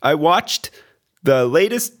 I watched the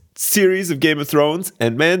latest series of Game of Thrones,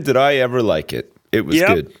 and man, did I ever like it. It was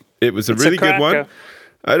good. It was a really good one.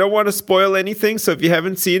 I don't want to spoil anything, so if you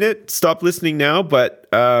haven't seen it, stop listening now. But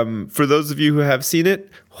for those of you who have seen it,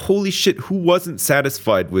 holy shit, who wasn't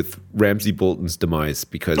satisfied with Ramsay Bolton's demise?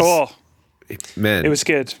 Because, man, it was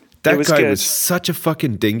good. That guy was such a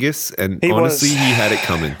fucking dingus, and honestly, he had it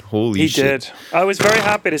coming. Holy shit. He did. I was very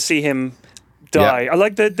happy to see him die. I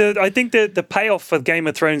like I think the payoff for Game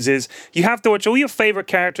of Thrones is you have to watch all your favorite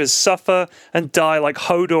characters suffer and die, like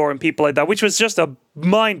Hodor and people like that, which was just a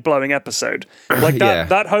mind-blowing episode. Like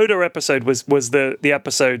that Hodor episode was the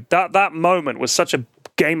episode that moment was such a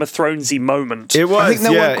Game of Thronesy moment. It was. I think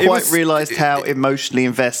no one quite realized how emotionally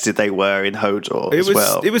invested they were in Hodor as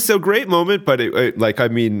well. It was a great moment, but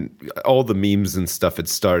all the memes and stuff had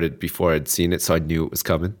started before I'd seen it, so I knew it was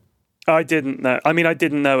coming. I didn't know. I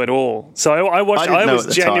didn't know at all. So I watched. I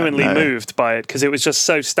was genuinely moved by it because it was just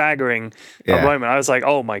so staggering a moment. I was like,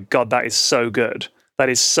 "Oh my god, that is so good. That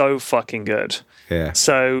is so fucking good." Yeah.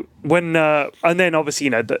 So when and then obviously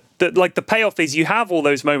the payoff is you have all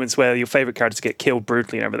those moments where your favorite characters get killed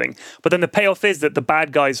brutally and everything, but then the payoff is that the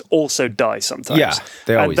bad guys also die sometimes. Yeah,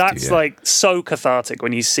 they always do. And that's like so cathartic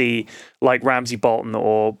when you see like Ramsay Bolton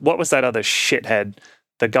or what was that other shithead,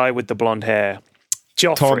 the guy with the blonde hair.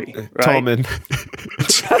 Joffrey, right? Tommen.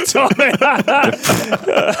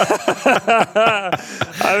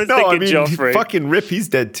 I was thinking Joffrey. Fucking Rip, he's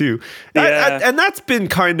dead too. Yeah. And that's been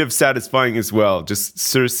kind of satisfying as well. Just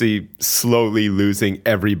Cersei slowly losing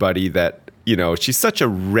everybody that, she's such a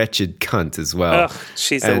wretched cunt as well. Ugh,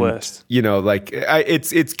 she's the worst.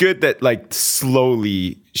 It's good that like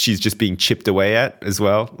slowly she's just being chipped away at as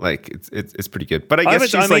well. Like it's pretty good. But I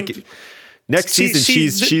guess next season,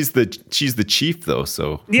 she's the chief though,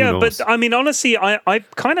 so who knows? But I mean, honestly, I'm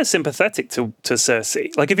kind of sympathetic to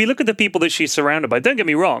Cersei. Like, if you look at the people that she's surrounded by, don't get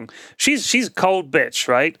me wrong, she's a cold bitch,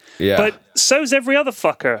 right? Yeah. But so's every other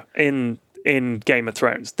fucker in Game of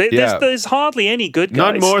Thrones. There's hardly any good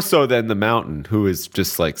guys. Not more so than the Mountain, who is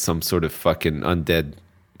just like some sort of fucking undead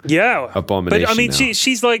abomination. But I mean,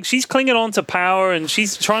 now. she's clinging on to power, and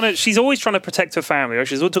she's always trying to protect her family. Right?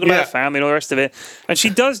 She's all talking about her family and all the rest of it. And she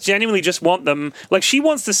does genuinely just want them. Like, she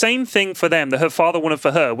wants the same thing for them that her father wanted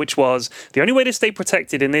for her, which was the only way to stay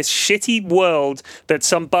protected in this shitty world that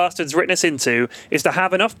some bastard's written us into is to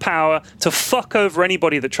have enough power to fuck over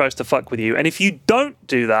anybody that tries to fuck with you. And if you don't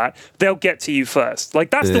do that, they'll get to you first. Like,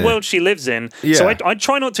 that's the world she lives in. Yeah. So I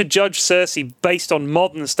try not to judge Cersei based on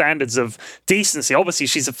modern standards of decency. Obviously,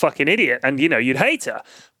 she's a fucking idiot, and you'd hate her.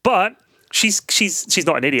 But she's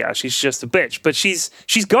not an idiot. She's just a bitch. But she's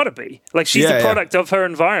got to be. Like, she's the product of her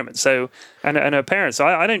environment. So and her parents. So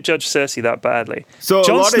I don't judge Cersei that badly. So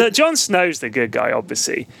Jon Snow's the good guy,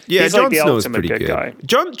 obviously. Yeah, he's Jon like the Snow's ultimate pretty good guy.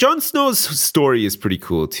 Jon Snow's story is pretty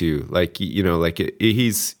cool too. Like,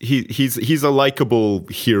 he's a likable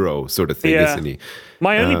hero sort of thing, isn't he?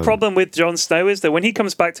 My only problem with Jon Snow is that when he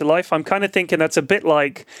comes back to life, I'm kind of thinking that's a bit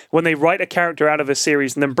like when they write a character out of a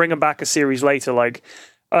series and then bring him back a series later, like,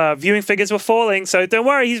 viewing figures were falling, so don't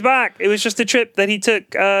worry, he's back. It was just a trip that he took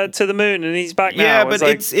to the moon, and he's back now. Yeah, but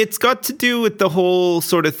it's got to do with the whole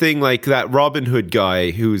sort of thing, like that Robin Hood guy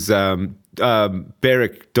who's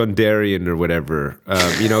Beric Dondarrion or whatever.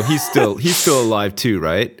 He's still alive too,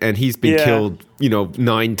 right? And he's been killed,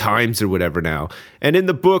 9 times or whatever now. And in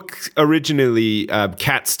the book, originally,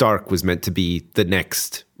 Cat Stark was meant to be the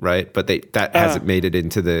next, right? But that hasn't made it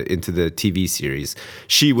into the TV series.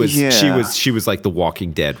 She was like the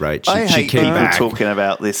Walking Dead, right? I hate came people back. talking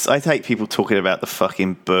about this. I hate people talking about the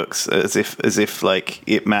fucking books as if like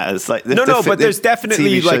it matters. Like but there's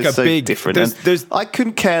definitely like a big different. There's I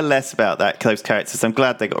couldn't care less about those characters. I'm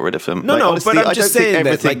glad they got rid of them. Honestly, but I'm just saying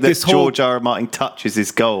everything that George R. R. Martin touches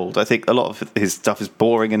is gold. I think a lot of his stuff is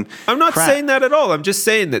boring and I'm not crap. saying that at all. I'm just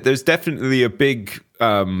saying that there's definitely a big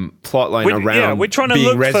plot line around we're trying to being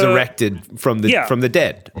look resurrected from the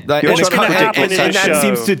dead. Like, You're what's going to happen in the and that show?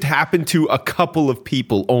 seems to happen to a couple of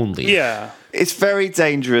people only. Yeah. It's very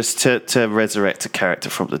dangerous to resurrect a character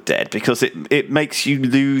from the dead because it makes you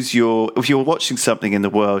lose if you're watching something in the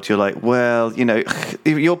world, you're like, well,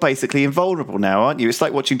 you're basically invulnerable now, aren't you? It's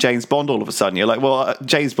like watching James Bond all of a sudden. You're like, well,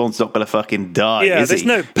 James Bond's not going to fucking die, is there's he?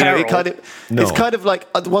 no peril. It's kind of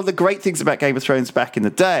like one of the great things about Game of Thrones back in the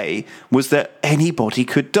day was that anybody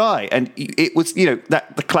could die. And it was,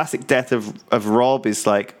 that the classic death of Robb is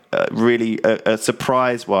like, really a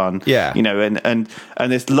surprise one, and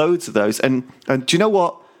there's loads of those, and do you know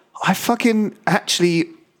what? I fucking actually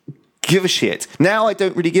give a shit. Now I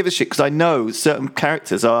don't really give a shit because I know certain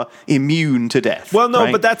characters are immune to death. Well, no,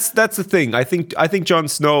 right? but that's the thing. I think Jon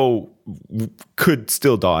Snow could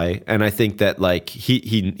still die, and I think that like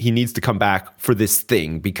he needs to come back for this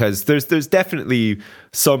thing because there's definitely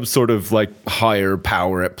some sort of like higher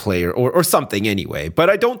power at play or something anyway. But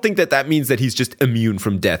I don't think that means that he's just immune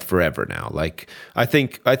from death forever now. Like I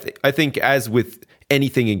think as with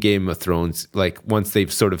anything in Game of Thrones, like once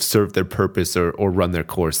they've sort of served their purpose or run their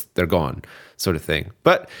course, they're gone, sort of thing.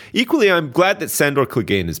 But equally, I'm glad that Sandor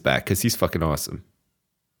Clegane is back because he's fucking awesome.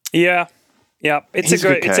 Yeah, it's a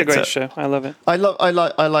great show. I love it. I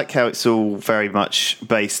like how it's all very much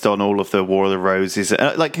based on all of the War of the Roses,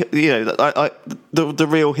 the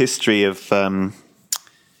real history of. A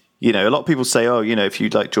lot of people say, if you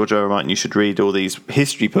like George R. R. Martin, you should read all these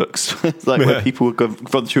history books, where people have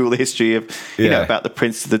gone through all the history of, about the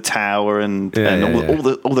Prince of the Tower and all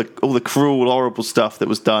the cruel, horrible stuff that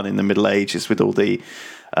was done in the Middle Ages with all the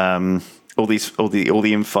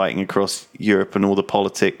infighting across Europe and all the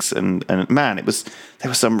politics and man, there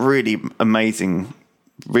were some really amazing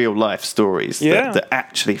real life stories that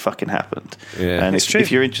actually fucking happened. Yeah. And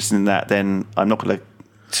if you're interested in that, then I'm not going to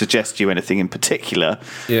suggest you anything in particular.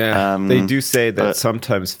 They do say that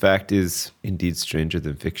sometimes fact is indeed stranger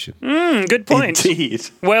than fiction. Good point. Indeed.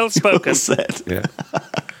 Well spoken. Well said. Yeah.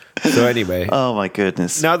 So anyway, oh my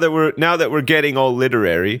goodness. Now that we're getting all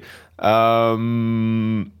literary, we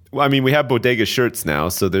have Bodega shirts now,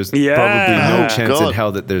 so there's probably no chance in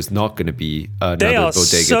hell that there's not going to be another Bodega today.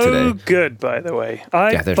 They are so good, by the way.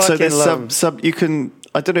 So there's some you can.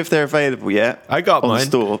 I don't know if they're available yet. I got mine. The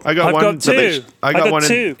store. I got one. Two. I got one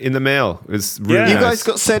in the mail. It's really You nice. guys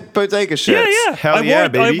got said Bodega shirts. Yeah. Hell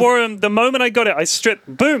baby. I wore them the moment I got it. I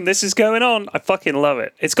stripped. Boom! This is going on. I fucking love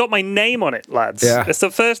it. It's got my name on it, lads. Yeah. It's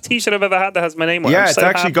the first T-shirt I've ever had that has my name on it. Yeah, it's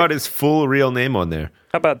actually got his full real name on there.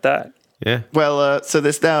 How about that? Yeah. Well, so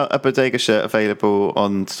there's now a Bodega shirt available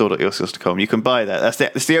on store.yourskills.com. You can buy that.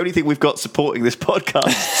 That's the only thing we've got supporting this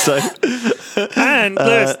podcast. So, and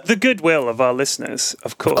the goodwill of our listeners,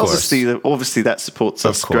 of course. Obviously, that supports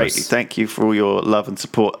us greatly. Thank you for all your love and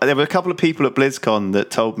support. There were a couple of people at BlizzCon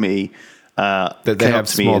that told me that they have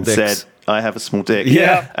small dicks. Said, I have a small dick.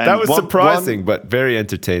 Yeah, and that was surprising, but very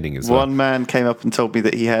entertaining as well. One man came up and told me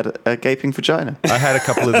that he had a gaping vagina. I had a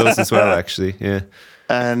couple of those as well, actually. Yeah,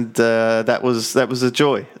 and that was a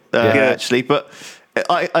joy, actually. But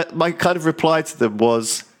my kind of reply to them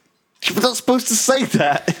was, "You're not supposed to say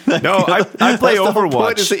that." No, I play Overwatch. The Overwatch.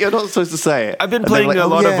 point is that you're not supposed to say it. I've been playing a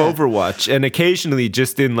lot of Overwatch, and occasionally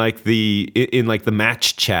just in like the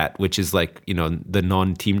match chat, which is like, you know, the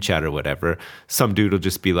non-team chat or whatever, some dude will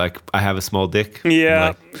just be like, "I have a small dick."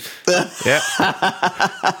 Yeah, yeah,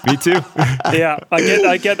 me too. Yeah,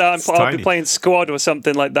 I get that. I'll be playing squad or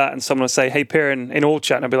something like that, and someone will say, "Hey, Piran," in all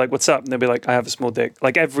chat, and I'll be like, "What's up?" And they'll be like, "I have a small dick."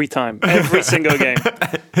 Like every time, every single game.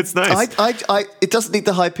 It's nice. It doesn't need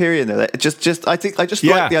the Hyperion though. I just like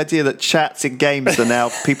the idea that chats in games are now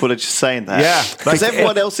people are just saying that. Yeah, because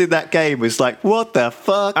everyone else in that game was like, "What the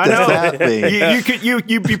fuck does that mean?"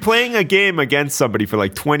 You'd be playing a game against somebody for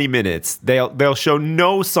like 20 minutes. They'll show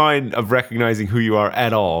no sign of recognizing who you are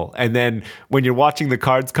at all, and then when you're watching the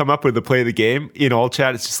cards come up with the play of the game in all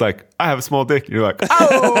chat, it's just like, "I have a small dick," and you're like,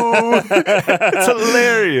 "Oh!" It's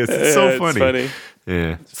hilarious. It's so funny.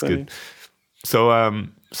 Yeah, it's funny. Good.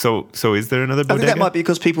 So is there another bodega? I think that might be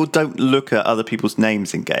because people don't look at other people's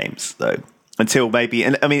names in games, though, until maybe...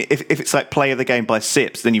 And I mean, if it's like play of the game by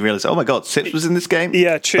Sips, then you realise, oh my God, Sips was in this game?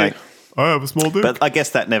 Yeah, true. Like, I have a small dick. But I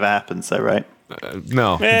guess that never happens, though, right?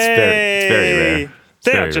 No, it's very rare.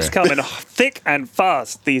 They are just coming thick and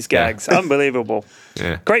fast, these gags. Yeah. Unbelievable.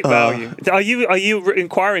 Yeah. Great value. Are you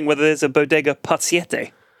inquiring whether there's a Bodega Part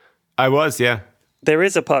Siete? I was, yeah. There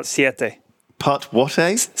is a Part Siete. Part what,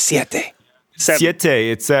 eh? Siete. Siete.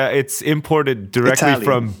 It's imported directly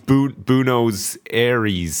from Buenos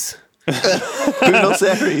Aires. Buenos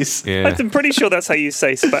Aires. Yeah. I'm pretty sure that's how you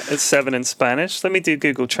say 7 in Spanish. Let me do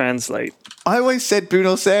Google Translate. I always said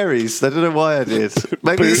Buenos Aires. I don't know why I did.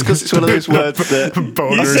 Maybe it's because it's one of those words that...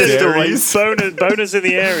 Boners Aires. Boners in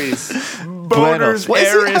the Aries. Boners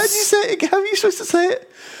Aires. How do you say it? How are you supposed to say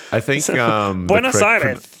it? I think... Buenos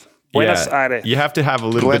Aires. Buenos Aires. You have to have a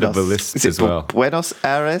little bit of a lisp as well. Buenos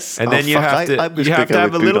Aires? And then you have to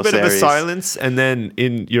have a little bit of a silence, and then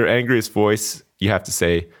in your angriest voice, you have to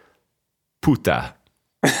say, puta.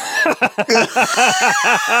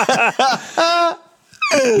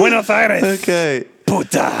 Buenos Aires. Okay.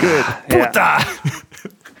 Puta. Good. Puta.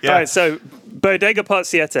 Yeah. All right, so Bodega Part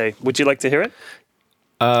Siete. Would you like to hear it?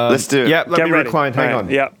 Let's do it. Yeah, let me recline. Hang on.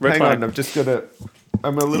 Yeah, recline. Hang on.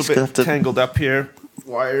 I'm a little bit tangled up here.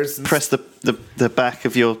 Wires. Press the back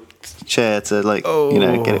of your chair to get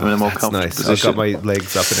it in a more comfortable position. I've got my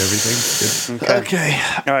legs up and everything. Good. Okay.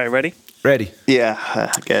 All right, ready? Ready. Yeah,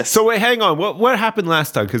 I guess. So wait, hang on. What happened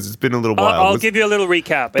last time? Because it's been a little while. I'll give you a little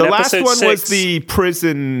recap. The last one was the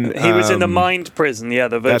prison. He was in the mind prison. Yeah,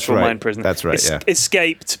 the virtual mind prison. That's right.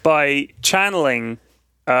 Escaped by channeling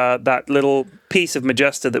that little piece of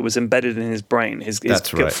Majesta that was embedded in his brain, his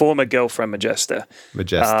former girlfriend Majesta.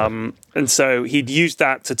 And so he'd used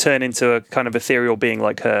that to turn into a kind of ethereal being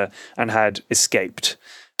like her and had escaped.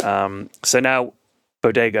 So now,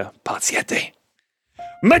 Bodega Part Siete.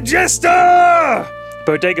 Majesta!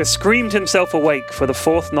 Bodega screamed himself awake for the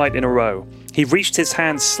 4th night in a row. He reached his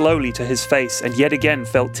hand slowly to his face and yet again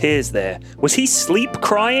felt tears there. Was he sleep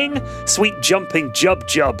crying? Sweet jumping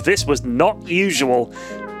jub. This was not usual.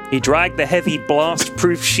 He dragged the heavy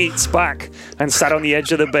blast-proof sheets back and sat on the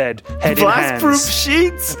edge of the bed, head in hands. Blast-proof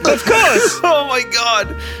sheets? Of course! Oh my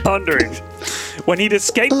God! Pondering. When he'd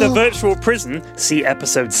escaped the virtual prison, see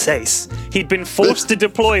episode 6, he'd been forced to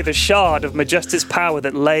deploy the shard of Majesta's power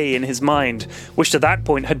that lay in his mind, which to that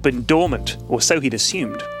point had been dormant, or so he'd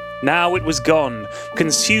assumed. Now it was gone,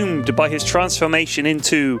 consumed by his transformation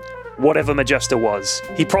into whatever Majesta was.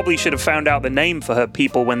 He probably should have found out the name for her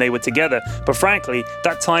people when they were together, but frankly,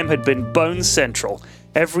 that time had been bone central.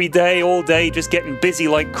 Every day, all day, just getting busy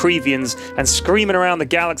like Crevians and screaming around the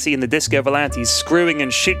galaxy in the Disco Volantes, screwing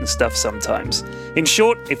and shooting stuff sometimes. In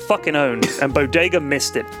short, it fucking owned, and Bodega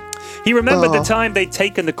missed it. He remembered the time they'd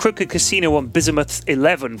taken the crooked casino on Bismuth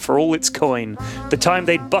 11 for all its coin, the time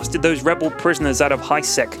they'd busted those rebel prisoners out of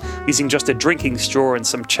HiSec using just a drinking straw and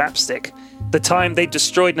some chapstick, the time they'd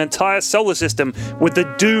destroyed an entire solar system with the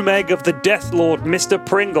doom egg of the Death Lord, Mr.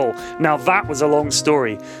 Pringle. Now that was a long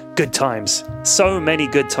story. Good times. So many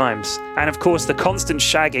good times. And of course the constant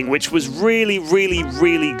shagging, which was really, really,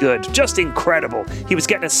 really good. Just incredible. He was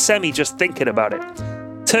getting a semi just thinking about it.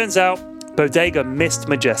 Turns out, Bodega missed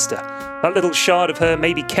Majesta. That little shard of her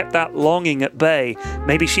maybe kept that longing at bay.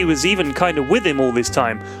 Maybe she was even kind of with him all this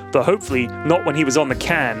time, but hopefully not when he was on the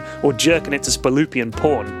can or jerking it to Spalupian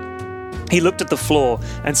porn. He looked at the floor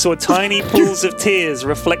and saw tiny pools of tears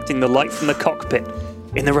reflecting the light from the cockpit.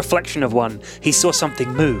 In the reflection of one, he saw something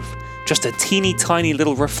move. just a teeny tiny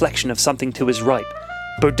little reflection of something to his right.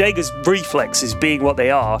 Bodega's reflexes being what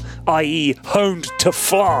they are, i.e. honed to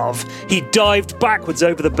Flav, he dived backwards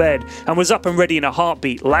over the bed and was up and ready in a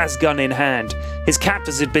heartbeat, las gun in hand. His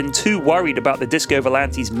captors had been too worried about the Disco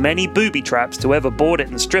Volante's many booby traps to ever board it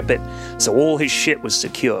and strip it, so all his shit was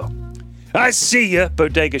secure. "I see ya,"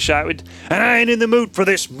 Bodega shouted, "and I ain't in the mood for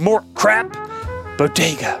this mort crap."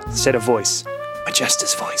 "Bodega," said a voice,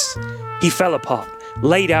 Majesta's voice. He fell apart,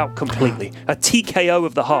 laid out completely, a TKO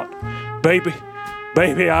of the heart. Baby,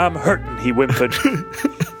 I'm hurting," he whimpered.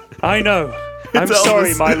 "I know. I'm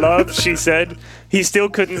sorry, my love," she said. He still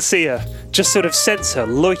couldn't see her, just sort of sense her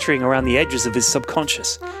loitering around the edges of his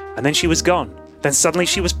subconscious. And then she was gone. Then suddenly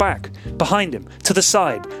she was back, behind him, to the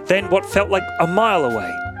side, then what felt like a mile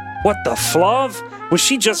away. What the Flav? Was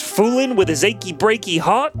she just fooling with his achy-breaky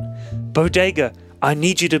heart? "Bodega, I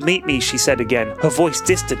need you to meet me," she said again, her voice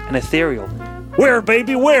distant and ethereal. "Where,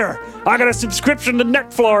 baby, where? I got a subscription to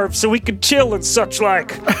Netflarv so we can chill and such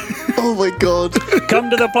like." Oh my god. "Come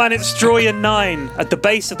to the planet Stroya 9, at the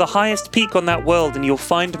base of the highest peak on that world, and you'll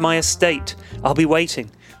find my estate. I'll be waiting."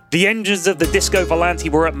 The engines of the Disco Volante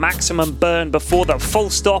were at maximum burn before the full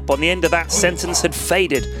stop on the end of that sentence had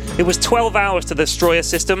faded. It was 12 hours to the Stroya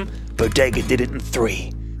system. Bodega did it in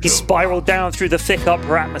 3. He spiraled down through the thick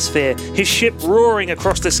upper atmosphere, his ship roaring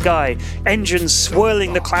across the sky, engines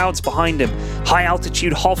swirling the clouds behind him.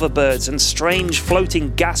 High-altitude hoverbirds and strange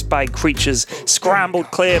floating gas bag creatures scrambled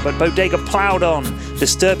clear, but Bodega plowed on,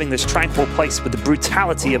 disturbing this tranquil place with the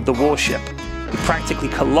brutality of the warship. He practically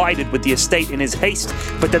collided with the estate in his haste,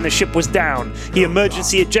 but then the ship was down. He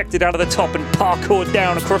emergency ejected out of the top and parkoured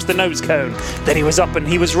down across the nose cone. Then he was up and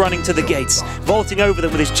he was running to the gates, vaulting over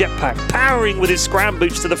them with his jetpack, powering with his scram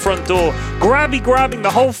boots to the front door, grabbing the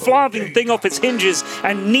whole flaving thing off its hinges,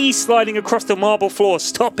 and knee sliding across the marble floor,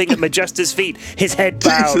 stopping at Majesta's feet, his head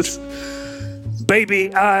bowed. Jesus. "Baby,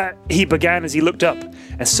 he began as he looked up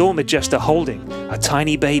and saw Majesta holding a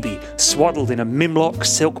tiny baby swaddled in a Mimlock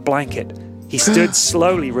silk blanket. He stood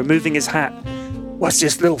slowly, removing his hat. "What's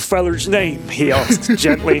this little feller's name?" he asked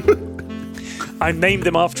gently. "I named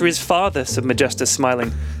him after his father," said Majesta,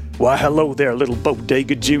 smiling. "Why, hello there, little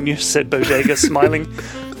Bodega Jr., said Bodega, smiling.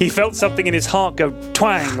 He felt something in his heart go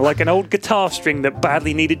twang like an old guitar string that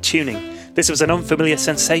badly needed tuning. This was an unfamiliar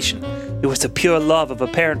sensation. It was the pure love of a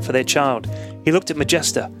parent for their child. He looked at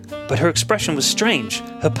Majesta, but her expression was strange.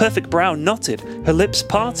 Her perfect brow knotted, her lips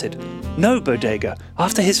parted. "No, Bodega,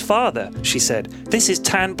 after his father," she said. "This is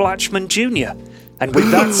Tan Blatchman Jr." And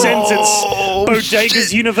with that sentence,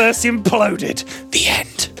 Bodega's universe imploded. The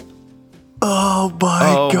end. Oh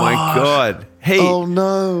my god. Hey. Oh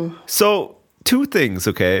no. So 2 things,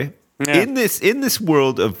 okay? Yeah. In this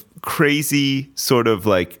world of crazy sort of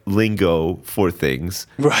like lingo for things,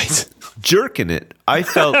 Right. jerking it, I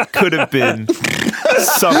felt could have been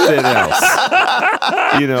something else.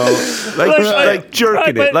 You know, like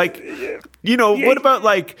jerking it. Like, you know, what about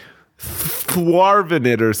like thwarving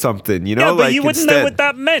it or something, you know? Yeah, but like you wouldn't know what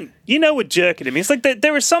that meant. You know what jerking it means. It's like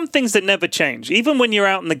there are some things that never change. Even when you're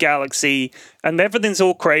out in the galaxy and everything's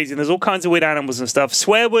all crazy and there's all kinds of weird animals and stuff,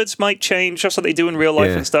 swear words might change just like they do in real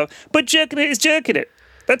life and stuff. But jerking it is jerking it.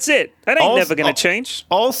 That's it. That ain't never going to change.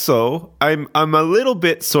 Also, I'm a little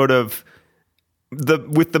bit sort of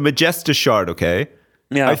with the Majesta shard, okay?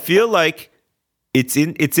 Yeah. I feel like it's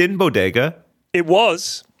in Bodega. It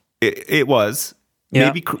was. It was.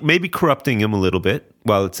 Yeah. Maybe corrupting him a little bit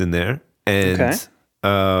while it's in there. And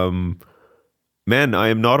man, I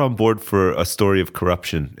am not on board for a story of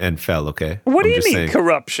corruption and fell, okay? What do you mean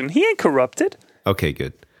corruption? He ain't corrupted. Okay,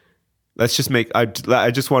 good. Let's just make I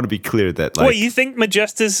just want to be clear that like What, you think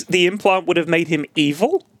Majesta's the implant would have made him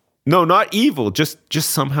evil? No, not evil, just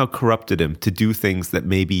somehow corrupted him to do things that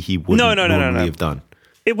maybe he wouldn't normally have done.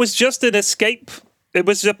 It was just an escape. It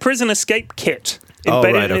was a prison escape kit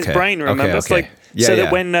embedded in his brain, remember? It's like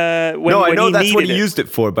that when no, I know he that's what he needed used it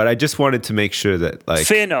for, but I just wanted to make sure that like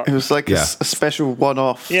Fear not. It was like a special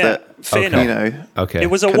one-off. Yeah, Fear not. You know. Okay.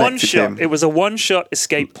 It was a one-shot. It was a one-shot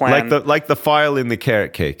escape plan. Like the file in the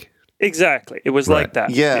carrot cake. Exactly. It was like that.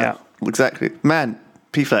 Yeah, exactly. Man,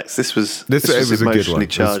 P-Flex, this was it was a good one.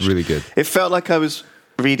 Charged. It was really good. It felt like I was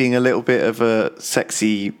reading a little bit of a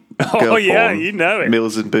sexy girl porn, you know it.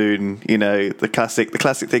 Mills and Boon, you know, the classic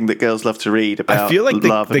thing that girls love to read about. I feel like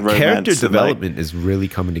love the and romance character and, development is really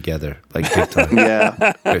coming together, like big time.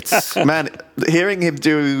 Yeah, It's man, hearing him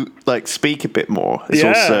speak a bit more is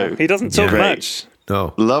also he doesn't talk great. much.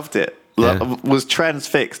 no. Loved it. Was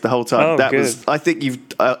transfixed the whole time. I think you've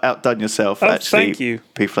outdone yourself. Actually, thank you,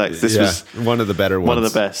 P-Flex. This was one of the better ones. one of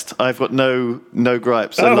the best. I've got no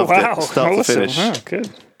gripes. I loved it, start to finish. Wow,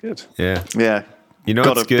 good. Yeah. Yeah, You know,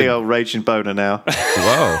 got it's a good. big old raging boner now.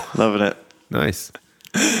 Wow, Loving it. nice.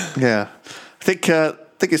 Yeah, I think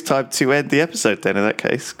it's time to end the episode then. In that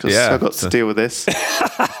case, because I've got to deal with this.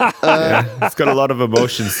 It's got a lot of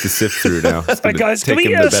emotions to sift through now. It's Right, guys, can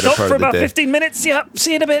we stop for about 15 minutes? Yep.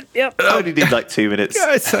 See you in a bit. Yep. I only need like 2 minutes.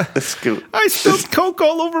 Guys, I spilled Coke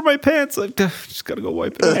all over my pants. I just gotta go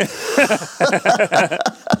wipe it.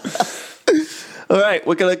 All right,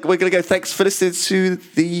 we're gonna go. Thanks for listening to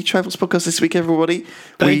the Trifles podcast this week, everybody.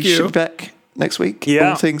 Thank you. Should be back next week. Yeah.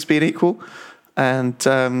 All things being equal. And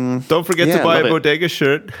Don't forget to buy a Bodega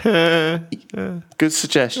shirt. good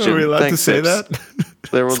suggestion. Are we allowed Thanks, to say Sips. that?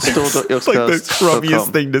 They're on store.yourcast.com. It's like the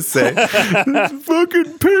crummiest thing to say.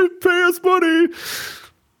 Fucking pay us money.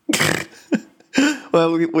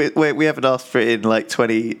 Well, we haven't asked for it in like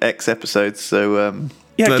 20x episodes, so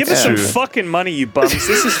Yeah, give us true. some fucking money, you bums.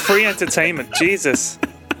 This is free entertainment. Jesus.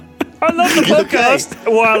 I love the podcast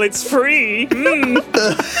while it's free.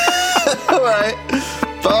 all right.